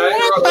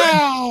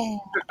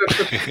 Okay,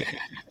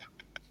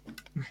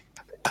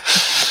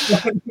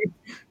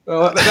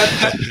 well,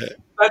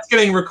 that's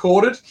getting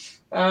recorded.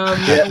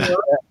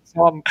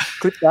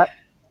 Clip that.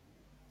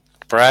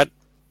 Brad,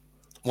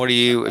 have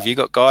you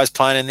got guys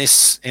playing in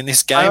this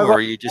game, or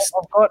are you just?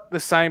 I've got the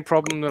same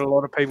problem that a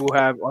lot of people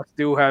have. I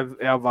still have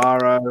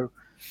Alvaro.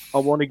 I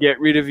want to get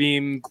rid of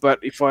him, but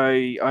if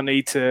I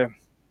need to,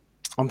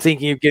 I'm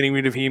thinking of getting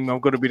rid of him.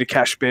 I've got a bit of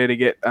cash spare to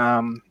get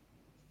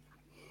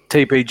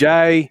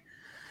TPJ,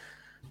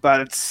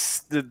 but it's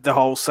the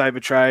whole Sabre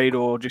trade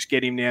or just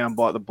get him now and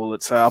bite the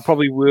bullet. So I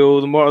probably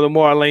will. The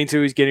more I lean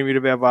to is getting rid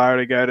of Alvaro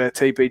to go to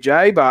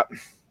TPJ, but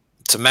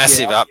It's a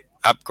massive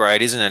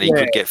upgrade, isn't it? He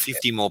could get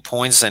 50 more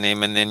points than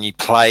him, and then he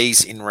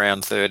plays in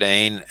round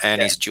 13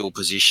 and he's dual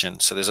position.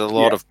 So there's a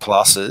lot of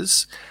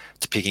pluses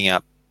to picking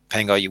up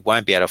Pango. You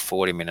won't be able to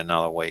afford him in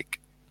another week.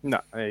 no,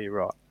 yeah, you're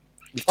right.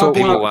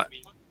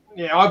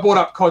 I bought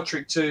up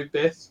Kotrick too,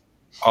 Beth.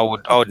 I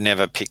would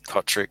never pick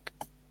Kotrick.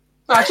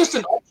 No,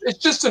 it's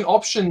just an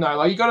option though.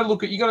 Like you got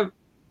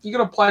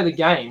to play the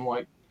game.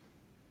 Like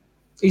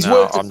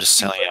I'm just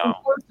telling you. He's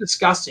worth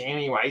discussing,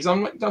 anyways.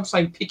 I'm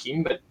saying pick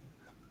him, but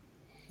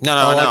No.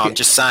 I'm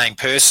just saying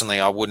personally,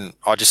 I wouldn't.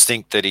 I just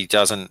think that he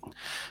doesn't.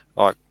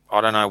 Like,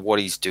 I don't know what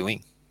he's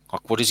doing.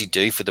 Like, what does he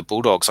do for the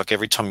Bulldogs? Like,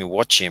 every time you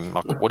watch him,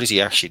 like, what does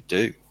he actually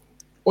do?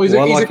 well, he's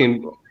I a like kick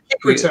him.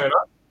 returner.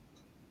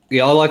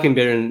 Yeah, I like him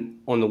better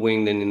on the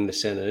wing than in the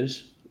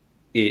centres.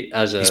 He's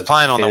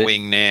playing on the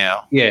wing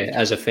now. Yeah,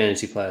 as a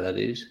fantasy player, that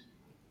is.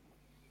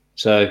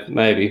 So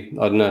maybe,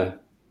 I don't know.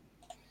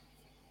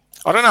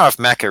 I don't know if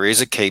Macca is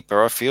a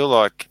keeper. I feel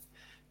like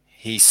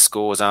his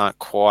scores aren't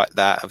quite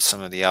that of some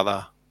of the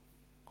other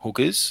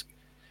hookers.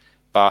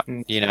 But,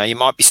 you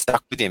might be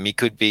stuck with him. He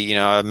could be,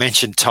 I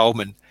mentioned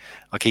Tolman.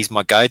 Like, he's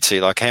my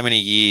go-to. Like, how many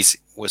years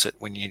was it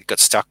when you got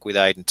stuck with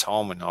Aiden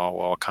Tolman? Oh,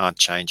 well, I can't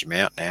change him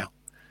out now.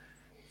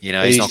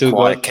 He's not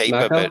quite a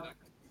keeper, but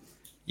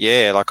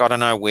yeah, like, I don't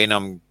know when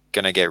I'm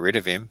going to get rid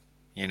of him,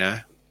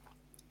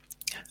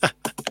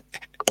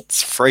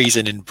 It's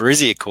freezing in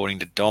Brizzy, according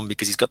to Dom,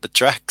 because he's got the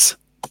tracks.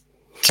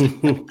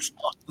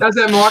 How's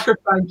that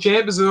microphone,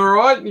 champ? Is it all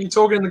right? Are you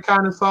talking in the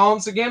cone of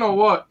silence again, or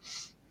what?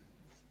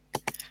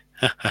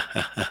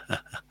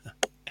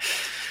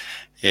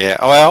 Yeah,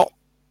 well,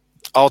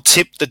 I'll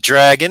tip the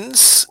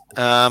Dragons,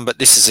 but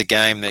this is a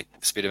game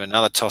that's a bit of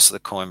another toss of the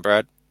coin,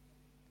 Brad.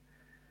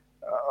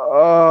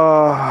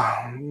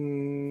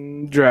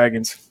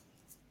 Dragons.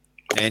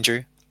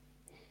 Andrew?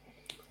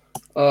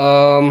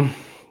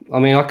 I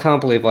mean, I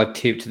can't believe I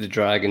tipped the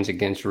Dragons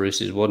against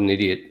Roosters. What an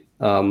idiot.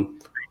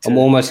 I'm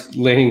almost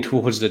leaning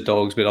towards the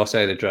Dogs, but I'll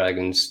say the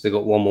Dragons. They've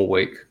got one more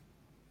week.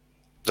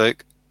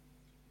 Luke?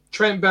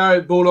 Trent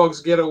Barrett,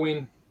 Bulldogs get a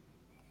win.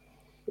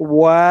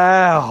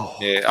 Wow.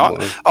 Yeah,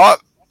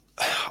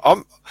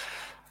 I'm.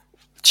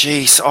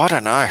 Geez, I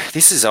don't know.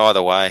 This is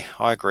either way.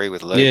 I agree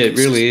with Luke. Yeah, it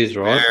really is,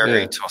 right?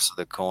 Very Yeah. toss of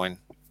the coin.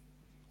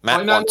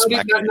 No Matt wants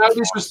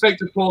disrespect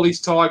to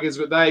Paulie's Tigers,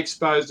 but they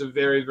exposed a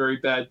very, very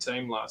bad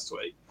team last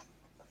week.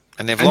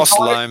 and they've lost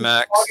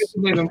Lomax. Tigers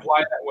didn't even play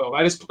that well.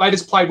 They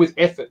just played with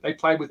effort. They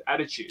played with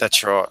attitude.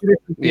 That's right.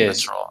 Yeah.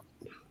 That's right.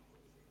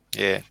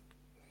 Yeah.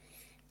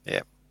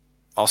 Yeah.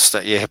 I'll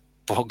stay. Yeah.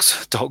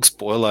 Dogs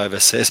boil over,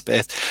 says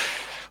Beth.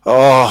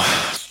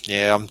 Oh,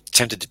 yeah. I'm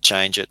tempted to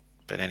change it.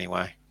 But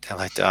anyway,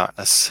 hello,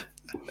 darkness.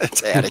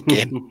 It's out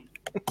again.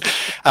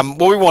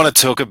 What we want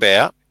to talk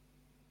about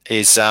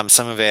is some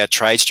of our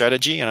trade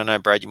strategy. And I know,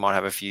 Brad, you might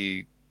have a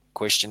few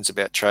questions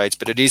about trades,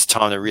 but it is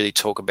time to really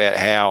talk about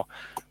how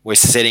we're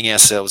setting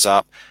ourselves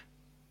up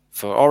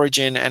for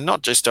Origin, and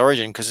not just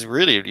Origin, because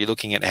really you're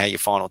looking at how your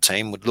final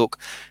team would look.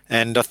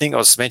 And I think I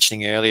was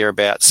mentioning earlier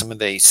about some of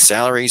these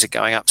salaries are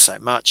going up so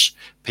much.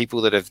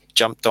 People that have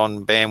jumped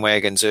on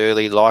bandwagons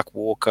early, like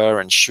Walker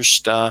and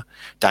Schuster,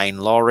 Dane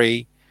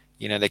Laurie,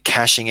 they're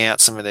cashing out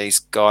some of these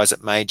guys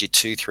that made you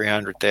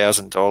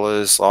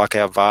 $200,000-$300,000, like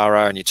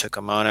Alvaro and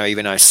Yutukamano,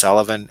 even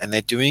O'Sullivan, and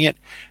they're doing it.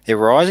 They're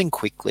rising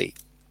quickly.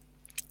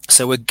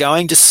 So we're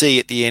going to see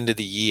at the end of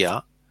the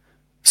year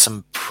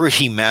some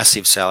pretty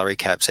massive salary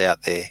caps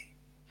out there.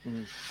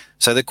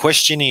 So the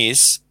question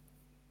is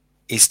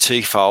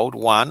twofold.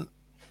 One,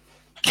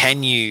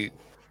 can you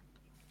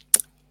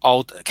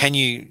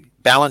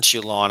balance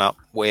your lineup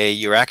where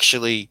you're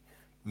actually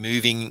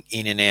moving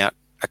in and out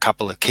a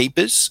couple of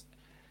keepers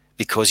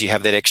because you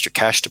have that extra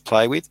cash to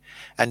play with?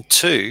 And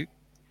two,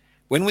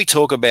 when we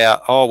talk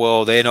about,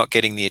 they're not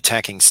getting the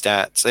attacking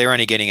stats, they're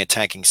only getting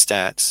attacking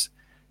stats,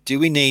 do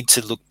we need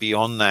to look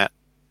beyond that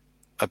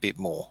a bit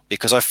more?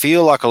 Because I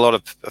feel like a lot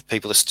of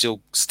people are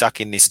still stuck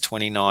in this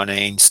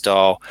 2019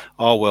 style,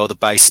 the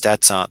base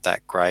stats aren't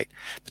that great.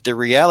 But the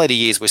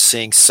reality is we're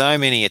seeing so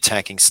many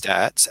attacking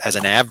stats as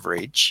an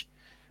average,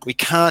 we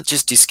can't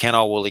just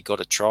discount, he got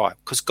a try.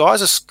 Because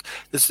guys,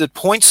 the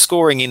point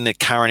scoring in the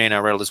current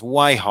NRL is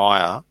way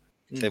higher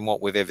than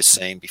what we've ever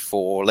seen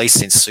before, or at least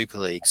since Super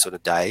League sort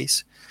of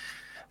days.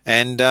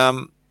 And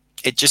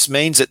it just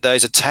means that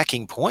those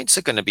attacking points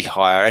are going to be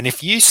higher. And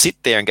if you sit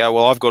there and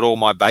go, I've got all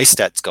my base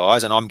stats,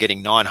 guys, and I'm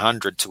getting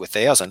 900 to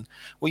 1,000,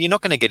 you're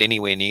not going to get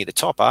anywhere near the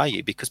top, are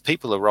you? Because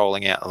people are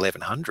rolling out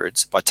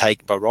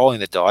 1100s by rolling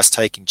the dice,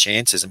 taking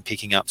chances and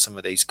picking up some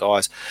of these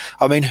guys.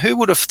 I mean, who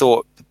would have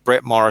thought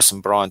Brett Morris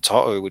and Brian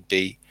To'o would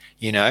be,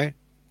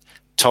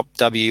 top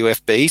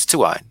WFBs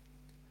to own?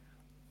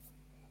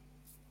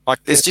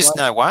 There's just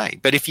no way.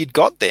 But if you'd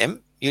got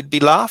them, you'd be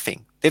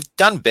laughing. They've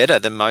done better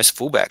than most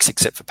fullbacks,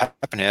 except for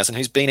Pappenhausen,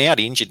 who's been out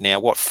injured now.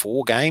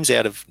 4 games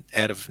out of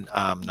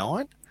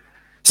 9?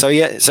 So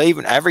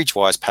even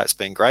average-wise, Pat's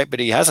been great, but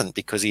he hasn't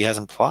because he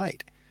hasn't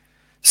played.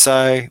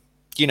 So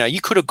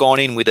you could have gone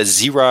in with a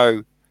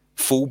 0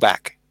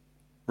 fullback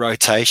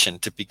rotation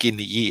to begin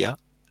the year,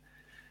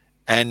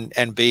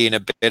 and be in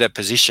a better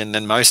position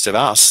than most of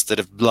us that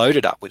have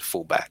loaded up with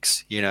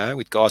fullbacks.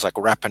 With guys like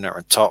Rapiner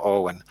and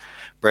To'o and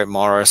Brett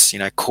Morris.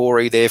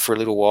 Corey there for a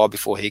little while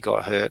before he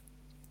got hurt.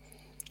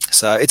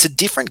 So it's a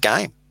different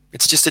game.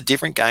 It's just a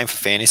different game for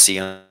fantasy.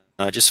 And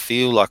I just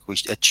feel like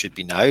it should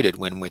be noted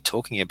when we're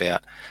talking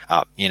about,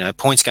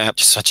 points going up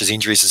just such as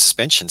injuries and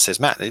suspension, says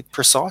Matt,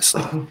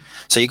 precisely.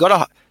 So you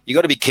got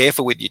to be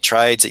careful with your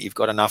trades that you've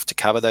got enough to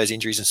cover those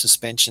injuries and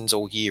suspensions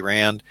all year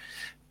round.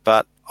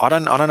 But I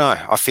don't know.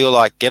 I feel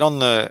like get on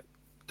the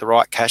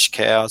right cash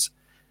cows,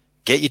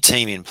 get your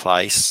team in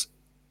place,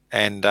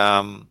 and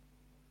I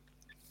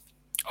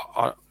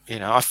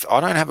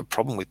don't have a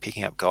problem with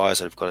picking up guys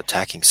that have got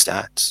attacking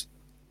stats.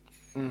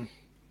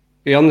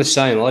 Yeah, I'm the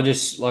same. I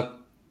just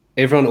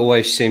everyone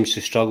always seems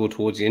to struggle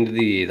towards the end of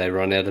the year. They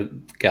run out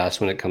of gas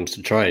when it comes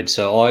to trade.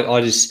 So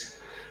I just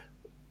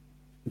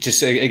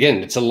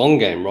again, it's a long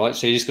game, right?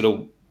 So you just got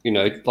to,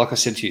 like I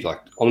said to you,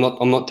 I'm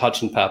not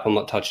touching Pap. I'm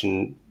not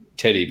touching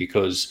Teddy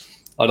because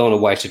I don't want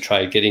to waste a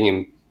trade getting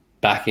him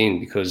back in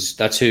because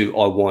that's who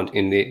I want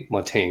in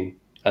my team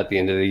at the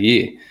end of the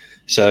year.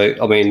 So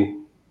I mean.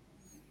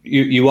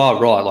 You are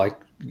right,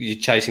 you're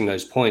chasing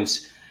those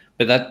points,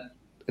 but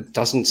it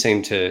doesn't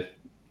seem to.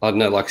 I don't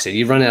know. Like I said,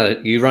 you run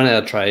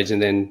out of trades,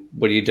 and then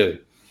what do?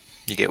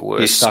 You get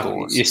worse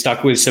scores. You're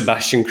stuck with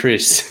Sebastian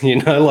Chris. You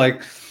end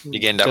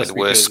up with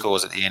worse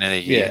scores at the end of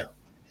the year.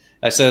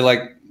 Yeah. So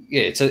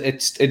yeah,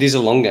 it is a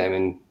long game,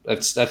 and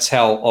that's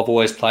how I've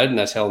always played, and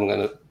that's how I'm going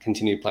to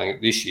continue playing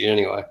it this year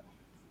anyway.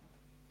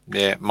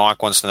 Yeah,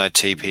 Mike wants to know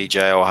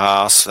TPJ or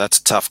Haas. That's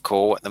a tough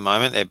call at the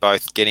moment. They're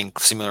both getting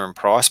similar in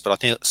price,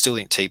 but I still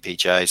think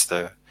TPJ is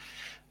the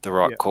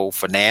right call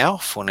for now,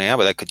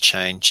 but that could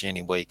change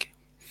any week.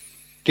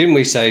 Didn't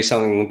we say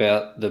something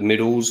about the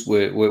middles?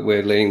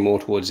 We're leaning more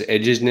towards the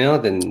edges now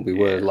than we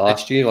were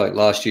last year. Like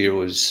last year it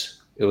was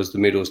the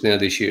middles. Now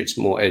this year it's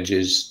more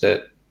edges.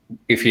 That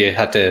if you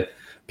had to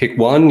pick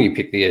one, you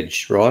pick the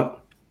edge, right?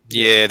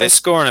 Yeah, they're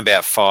scoring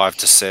about 5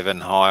 to 7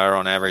 higher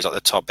on average, like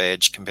the top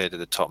edge compared to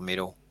the top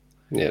middle.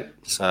 Yeah.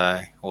 So,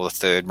 or the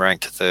third,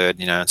 ranked to third,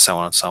 and so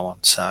on and so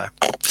on. So,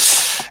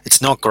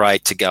 it's not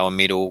great to go a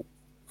middle,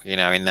 in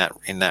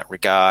that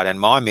regard. And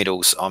my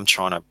middles, I'm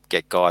trying to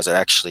get guys that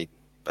actually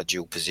a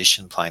dual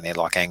position playing there,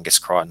 like Angus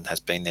Crichton has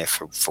been there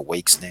for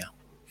weeks now.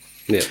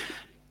 Yeah.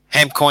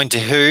 Hamcoin to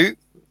who?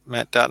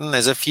 Matt Dutton.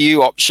 There's a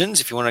few options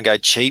if you want to go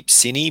cheap,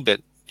 Cine, but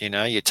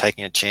you're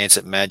taking a chance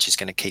that Madge is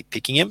going to keep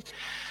picking him.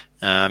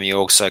 You're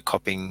also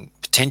copying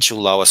potential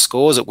lower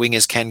scores that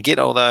wingers can get,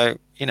 although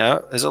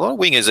there's a lot of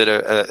wingers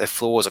that their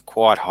floors are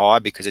quite high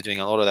because they're doing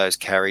a lot of those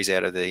carries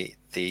out of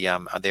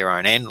their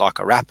own end, like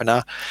a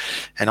Rapiner,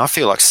 and I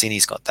feel like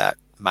Cine's got that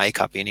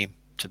makeup in him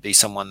to be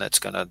someone that's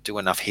going to do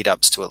enough hit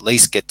ups to at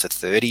least get to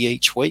 30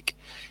 each week.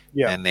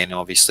 Yeah, and then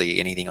obviously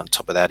anything on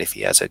top of that if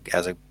he has a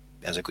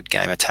good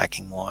game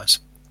attacking wise.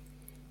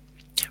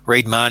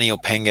 Reid Marnie or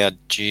Penga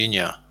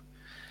Jr.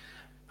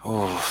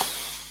 Oh,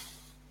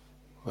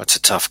 that's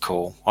a tough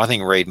call. I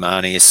think Reid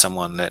Marnie is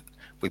someone that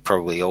we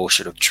probably all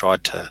should have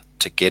tried to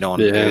get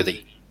on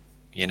early.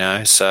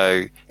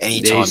 So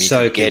anytime you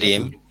can get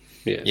him,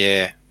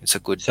 it's a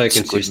good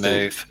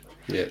move.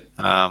 Yeah.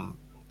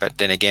 But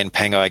then again,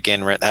 Pango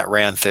again at that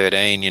round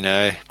 13,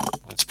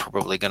 it's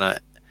probably gonna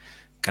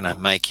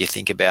make you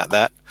think about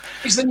that.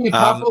 Is the new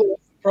couple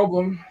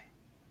problem?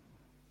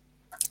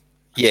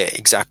 Yeah,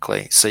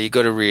 exactly. So you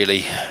got to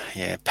really,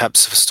 perhaps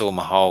storm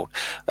a hold.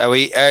 Are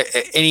we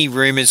any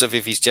rumours of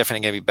if he's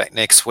definitely going to be back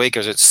next week,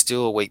 or is it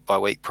still a week by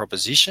week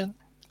proposition?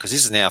 Because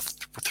this is now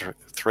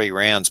 3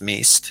 rounds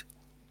missed.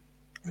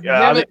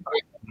 Yeah,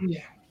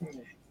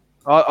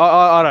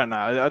 I don't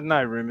know.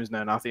 No rumours,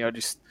 no nothing.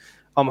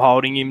 I'm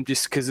holding him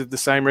just because of the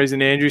same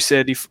reason Andrew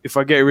said. If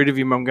I get rid of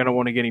him, I'm going to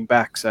want to get him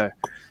back. So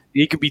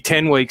he could be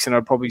 10 weeks, and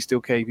I'd probably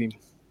still keep him.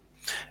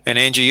 And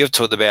Andrew, you've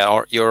talked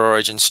about your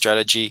Origin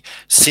strategy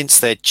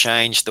since they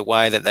changed the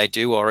way that they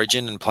do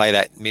Origin and play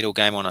that middle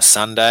game on a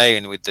Sunday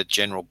and with the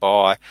general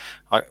bye.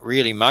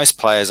 Really, most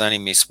players only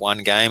miss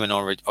one game, and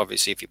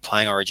obviously if you're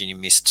playing Origin, you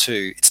miss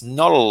 2. It's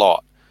not a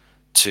lot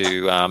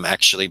to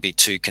actually be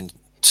too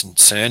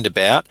concerned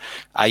about.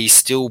 Are you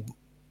still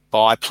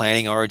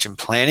planning Origin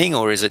planning,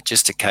 or is it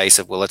just a case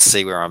of, let's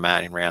see where I'm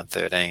at in round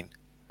 13?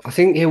 I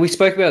think we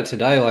spoke about it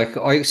today. Like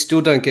I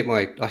still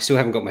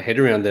haven't got my head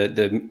around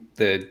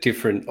the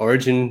different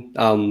Origin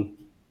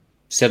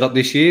setup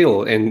this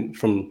year, and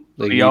from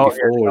the year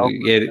before.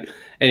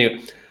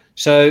 Anyway,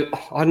 so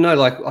I don't know.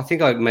 Like I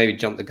think I maybe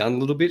jumped the gun a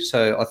little bit.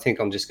 So I think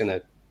I'm just going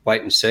to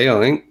wait and see.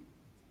 I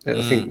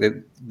think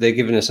that they're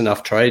giving us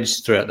enough trades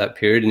throughout that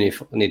period, and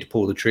if I need to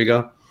pull the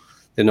trigger,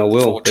 then I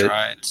will. 4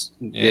 trades.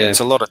 Yeah, it's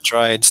a lot of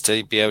trades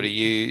to be able to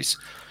use.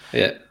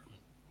 Yeah.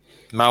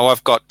 Mo,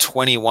 I've got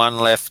 21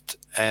 left,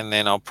 and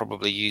then I'll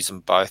probably use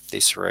them both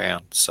this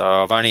round. So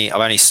I've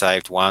only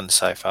saved 1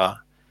 so far.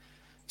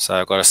 So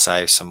I've got to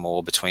save some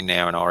more between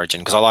now and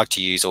Origin because I like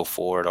to use all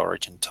 4 at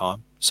Origin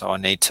time. So I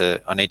need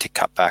to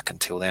cut back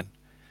until then.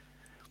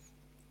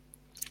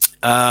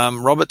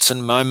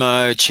 Robertson,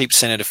 Momo, cheap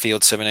centre to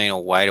field 17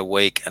 or wait a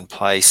week and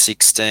play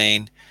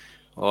 16.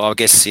 Well, I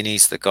guess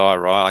Cine's the guy,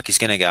 right? Like he's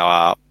going to go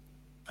up,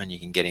 and you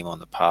can get him on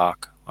the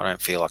park. I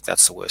don't feel like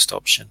that's the worst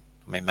option.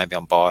 I mean, maybe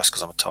I'm biased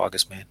because I'm a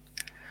Tigers man.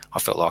 I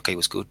felt like he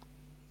was good.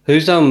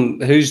 What's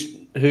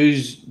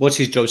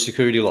his job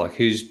security like?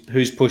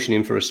 Who's pushing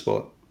him for a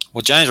spot?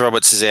 Well, James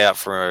Roberts is out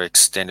for an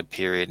extended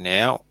period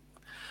now.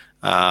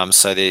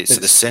 So the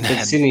centre.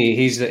 Cine,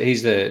 he's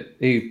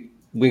the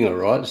winger,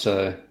 right?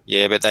 So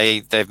yeah, but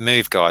they've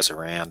moved guys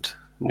around.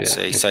 Yeah,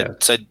 See,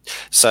 okay.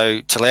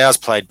 so Talau's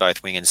played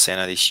both wing and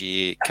centre this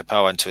year.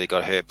 Capoa, until he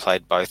got hurt,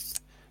 played both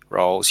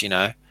roles.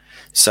 There's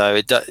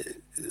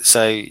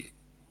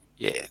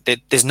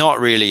not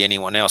really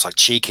anyone else. Like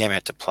Cheekham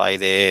had to play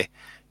there.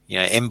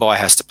 Mbai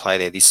has to play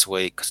there this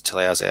week because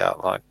Talau's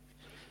out. Like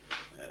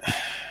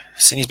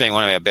Cine's been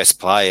one of our best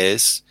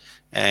players,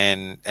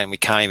 and we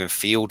can't even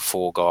field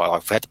 4 guys.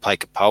 Like we've had to play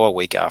Capoa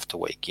week after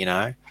week.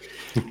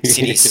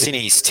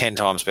 Cine's 10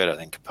 times better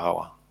than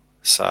Capoa.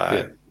 So.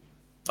 Yeah.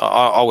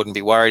 I wouldn't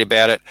be worried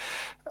about it.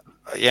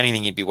 The only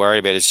thing you'd be worried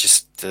about is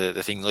just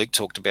the thing Luke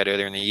talked about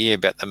earlier in the year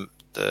about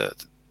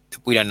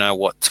we don't know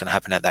what's going to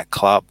happen at that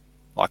club.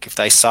 Like if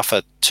they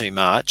suffer too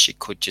much, it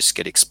could just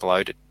get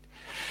exploded.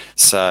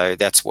 So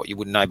that's what you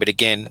wouldn't know. But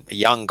again, a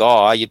young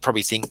guy, you'd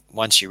probably think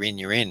once you're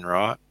in,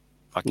 right?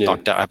 Like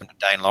that happened to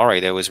Dane Laurie.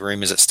 There was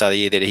rumours at the start of the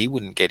year that he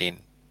wouldn't get in,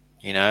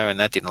 and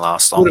that didn't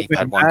last long. He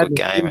had one good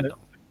game.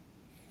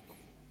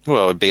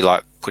 Well, it would be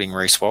like putting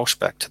Reece Walsh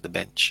back to the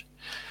bench.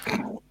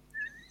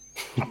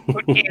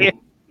 Yeah.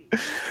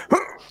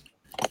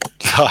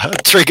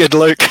 Triggered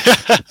Luke.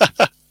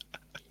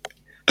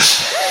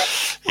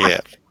 Yeah.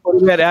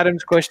 What about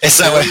Adam's question?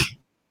 SOS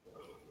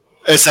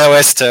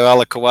to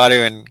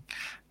Alakawadu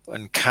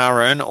and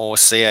Curran or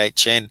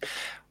CHN.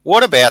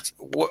 What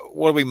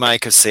do we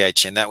make of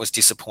CHN? That was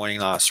disappointing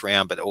last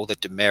round, but all the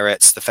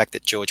demerits, the fact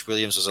that George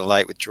Williams was a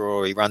late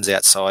withdrawal, he runs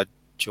outside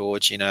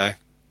George,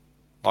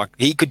 like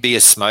he could be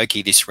a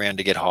smoky this round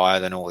to get higher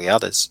than all the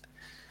others.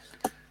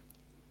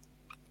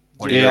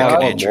 What do you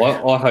reckon, Andrew?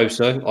 I hope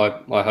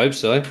so. I hope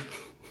so.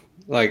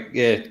 Like,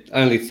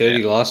 only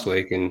 30 last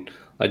week, and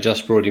I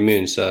just brought him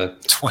in. So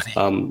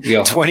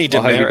 20, 20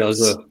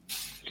 demerits.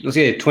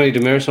 20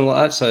 demerits and all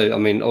that. So, I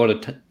mean, I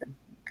would have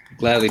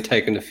gladly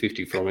taken the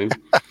 50 from him.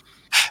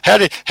 How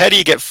do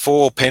you get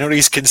 4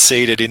 penalties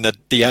conceded in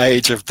the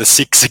age of the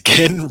 6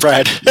 again,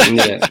 Brad?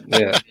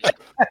 Yeah.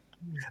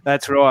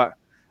 That's right.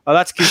 Oh,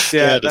 that's because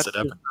South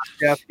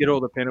get all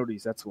the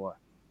penalties. That's why.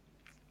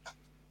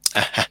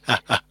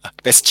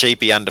 Best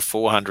cheapie under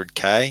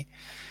 400k.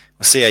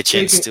 Well,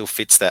 CHN still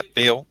fits that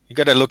bill. You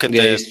got to look at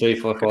he's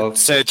 355.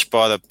 Search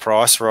by the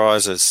price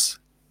rises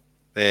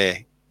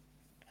there.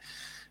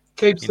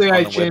 Keep CHN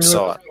on the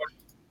website.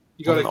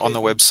 You got on the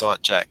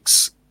website,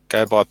 Jax.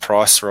 Go by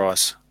price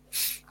rise.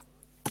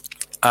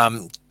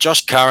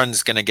 Josh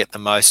Curran's going to get the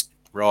most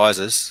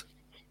rises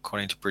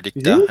according to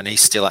Predictor, and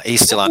he's still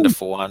under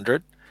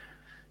 400.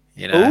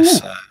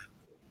 So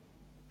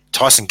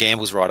Tyson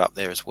Gamble's right up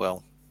there as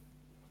well.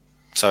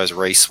 So is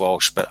Reece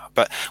Walsh,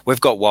 but we've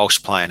got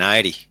Walsh playing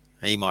 80.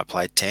 He might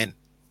play 10.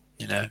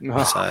 So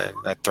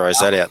that throws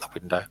that out the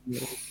window.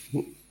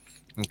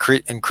 And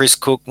Chris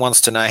Cook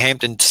wants to know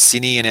Hampton to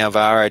Sydney and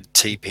Alvaro to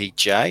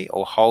TPJ,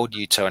 or hold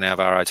Utah and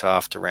Alvaro to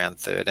after round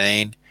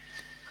 13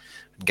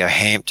 and go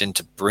Hampton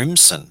to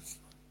Brimson.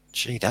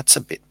 Gee, that's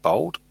a bit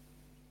bold.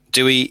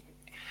 Do we?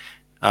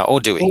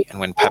 And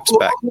when Pap's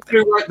back.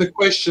 Who wrote the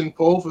question,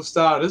 Paul, for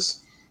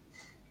starters?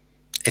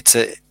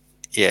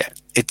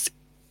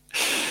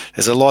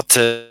 There's a lot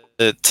to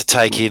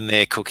take in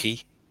there,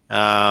 Cookie.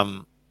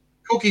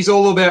 Cookie's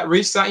all about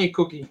risk, aren't you,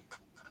 Cookie?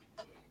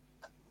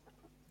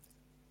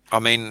 I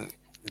mean,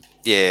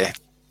 yeah,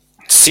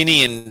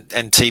 Cine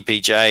and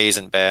TPJ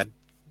isn't bad.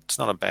 It's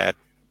not a bad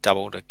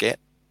double to get.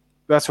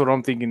 That's what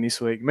I'm thinking this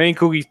week. Me and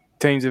Cookie's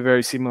teams are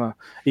very similar.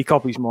 He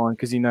copies mine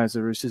because he knows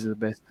the Roosters are the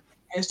best.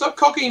 Yeah, stop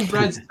copying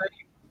Brad's team,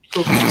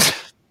 Cookie.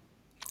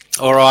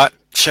 All right,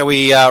 shall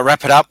we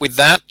wrap it up with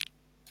that?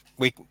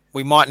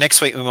 We might next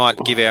week. We might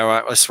give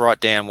let's write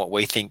down what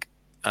we think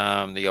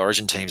the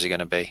Origin teams are going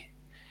to be,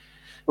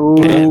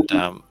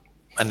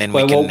 and then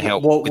we can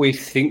help. What we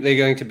think they're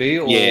going to be,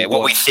 or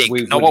what we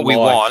think, not what we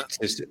want.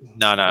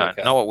 No,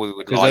 okay. Not what we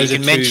would like. Those are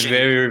two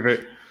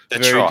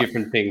very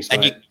different things.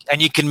 And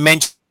you can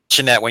mention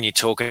that when you're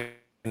talking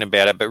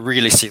about it, but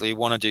realistically, you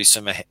want to do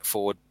some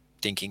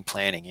forward-thinking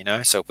planning.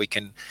 So if we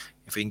can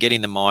get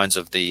in the minds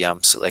of the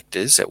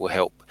selectors, that will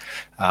help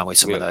with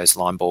some of those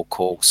line ball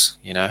calls.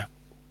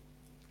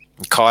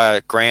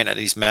 Kaya Grant at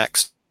his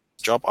max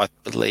job, I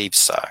believe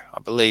so.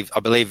 I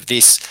believe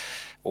this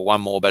or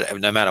one more, but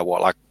no matter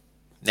what, like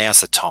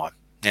now's the time.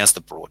 Now's the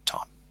broad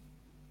time.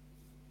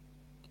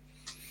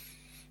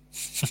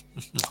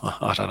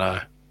 I don't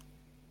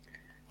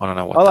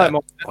know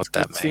what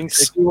that means.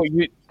 So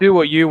do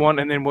what you want,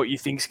 and then what you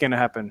think's going to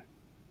happen.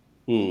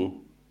 Yeah.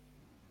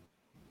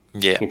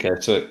 Okay,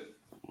 so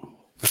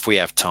if we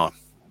have time.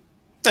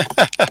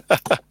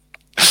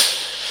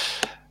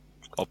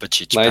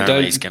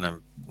 Apparently he's going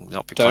to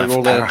not be playing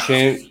for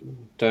Parra.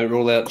 Don't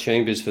rule out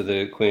Chambers for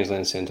the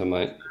Queensland Centre,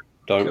 mate.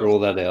 Don't rule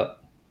that out.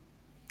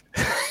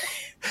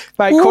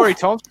 Mate, Corey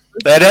Thompson.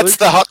 That's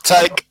the hot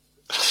take.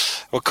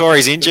 Well,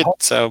 Corey's injured,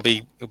 so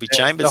it'll be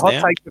Chambers now. The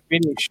hot take to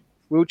finish.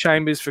 Will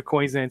Chambers for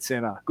Queensland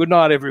Centre. Good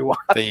night, everyone.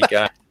 There you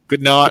go.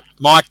 Good night.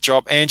 Mic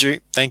drop. Andrew,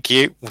 thank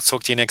you. We'll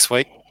talk to you next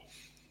week.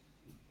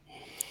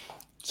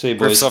 See you, boys.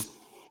 Griff's off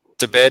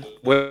to bed.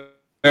 We're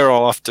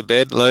all off to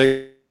bed,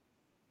 Lou.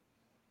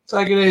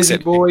 Take it easy,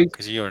 boys.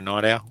 Because you're a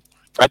night owl.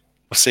 Right.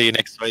 We'll see you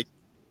next week.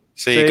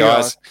 See you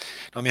guys.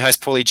 I'm your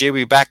host, Paulie G.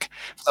 We'll be back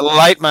for the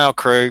Late Mail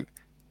Crew.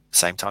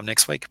 Same time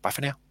next week. Bye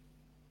for now.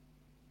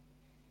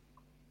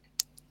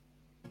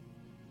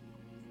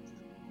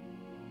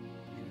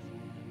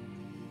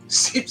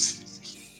 Sips.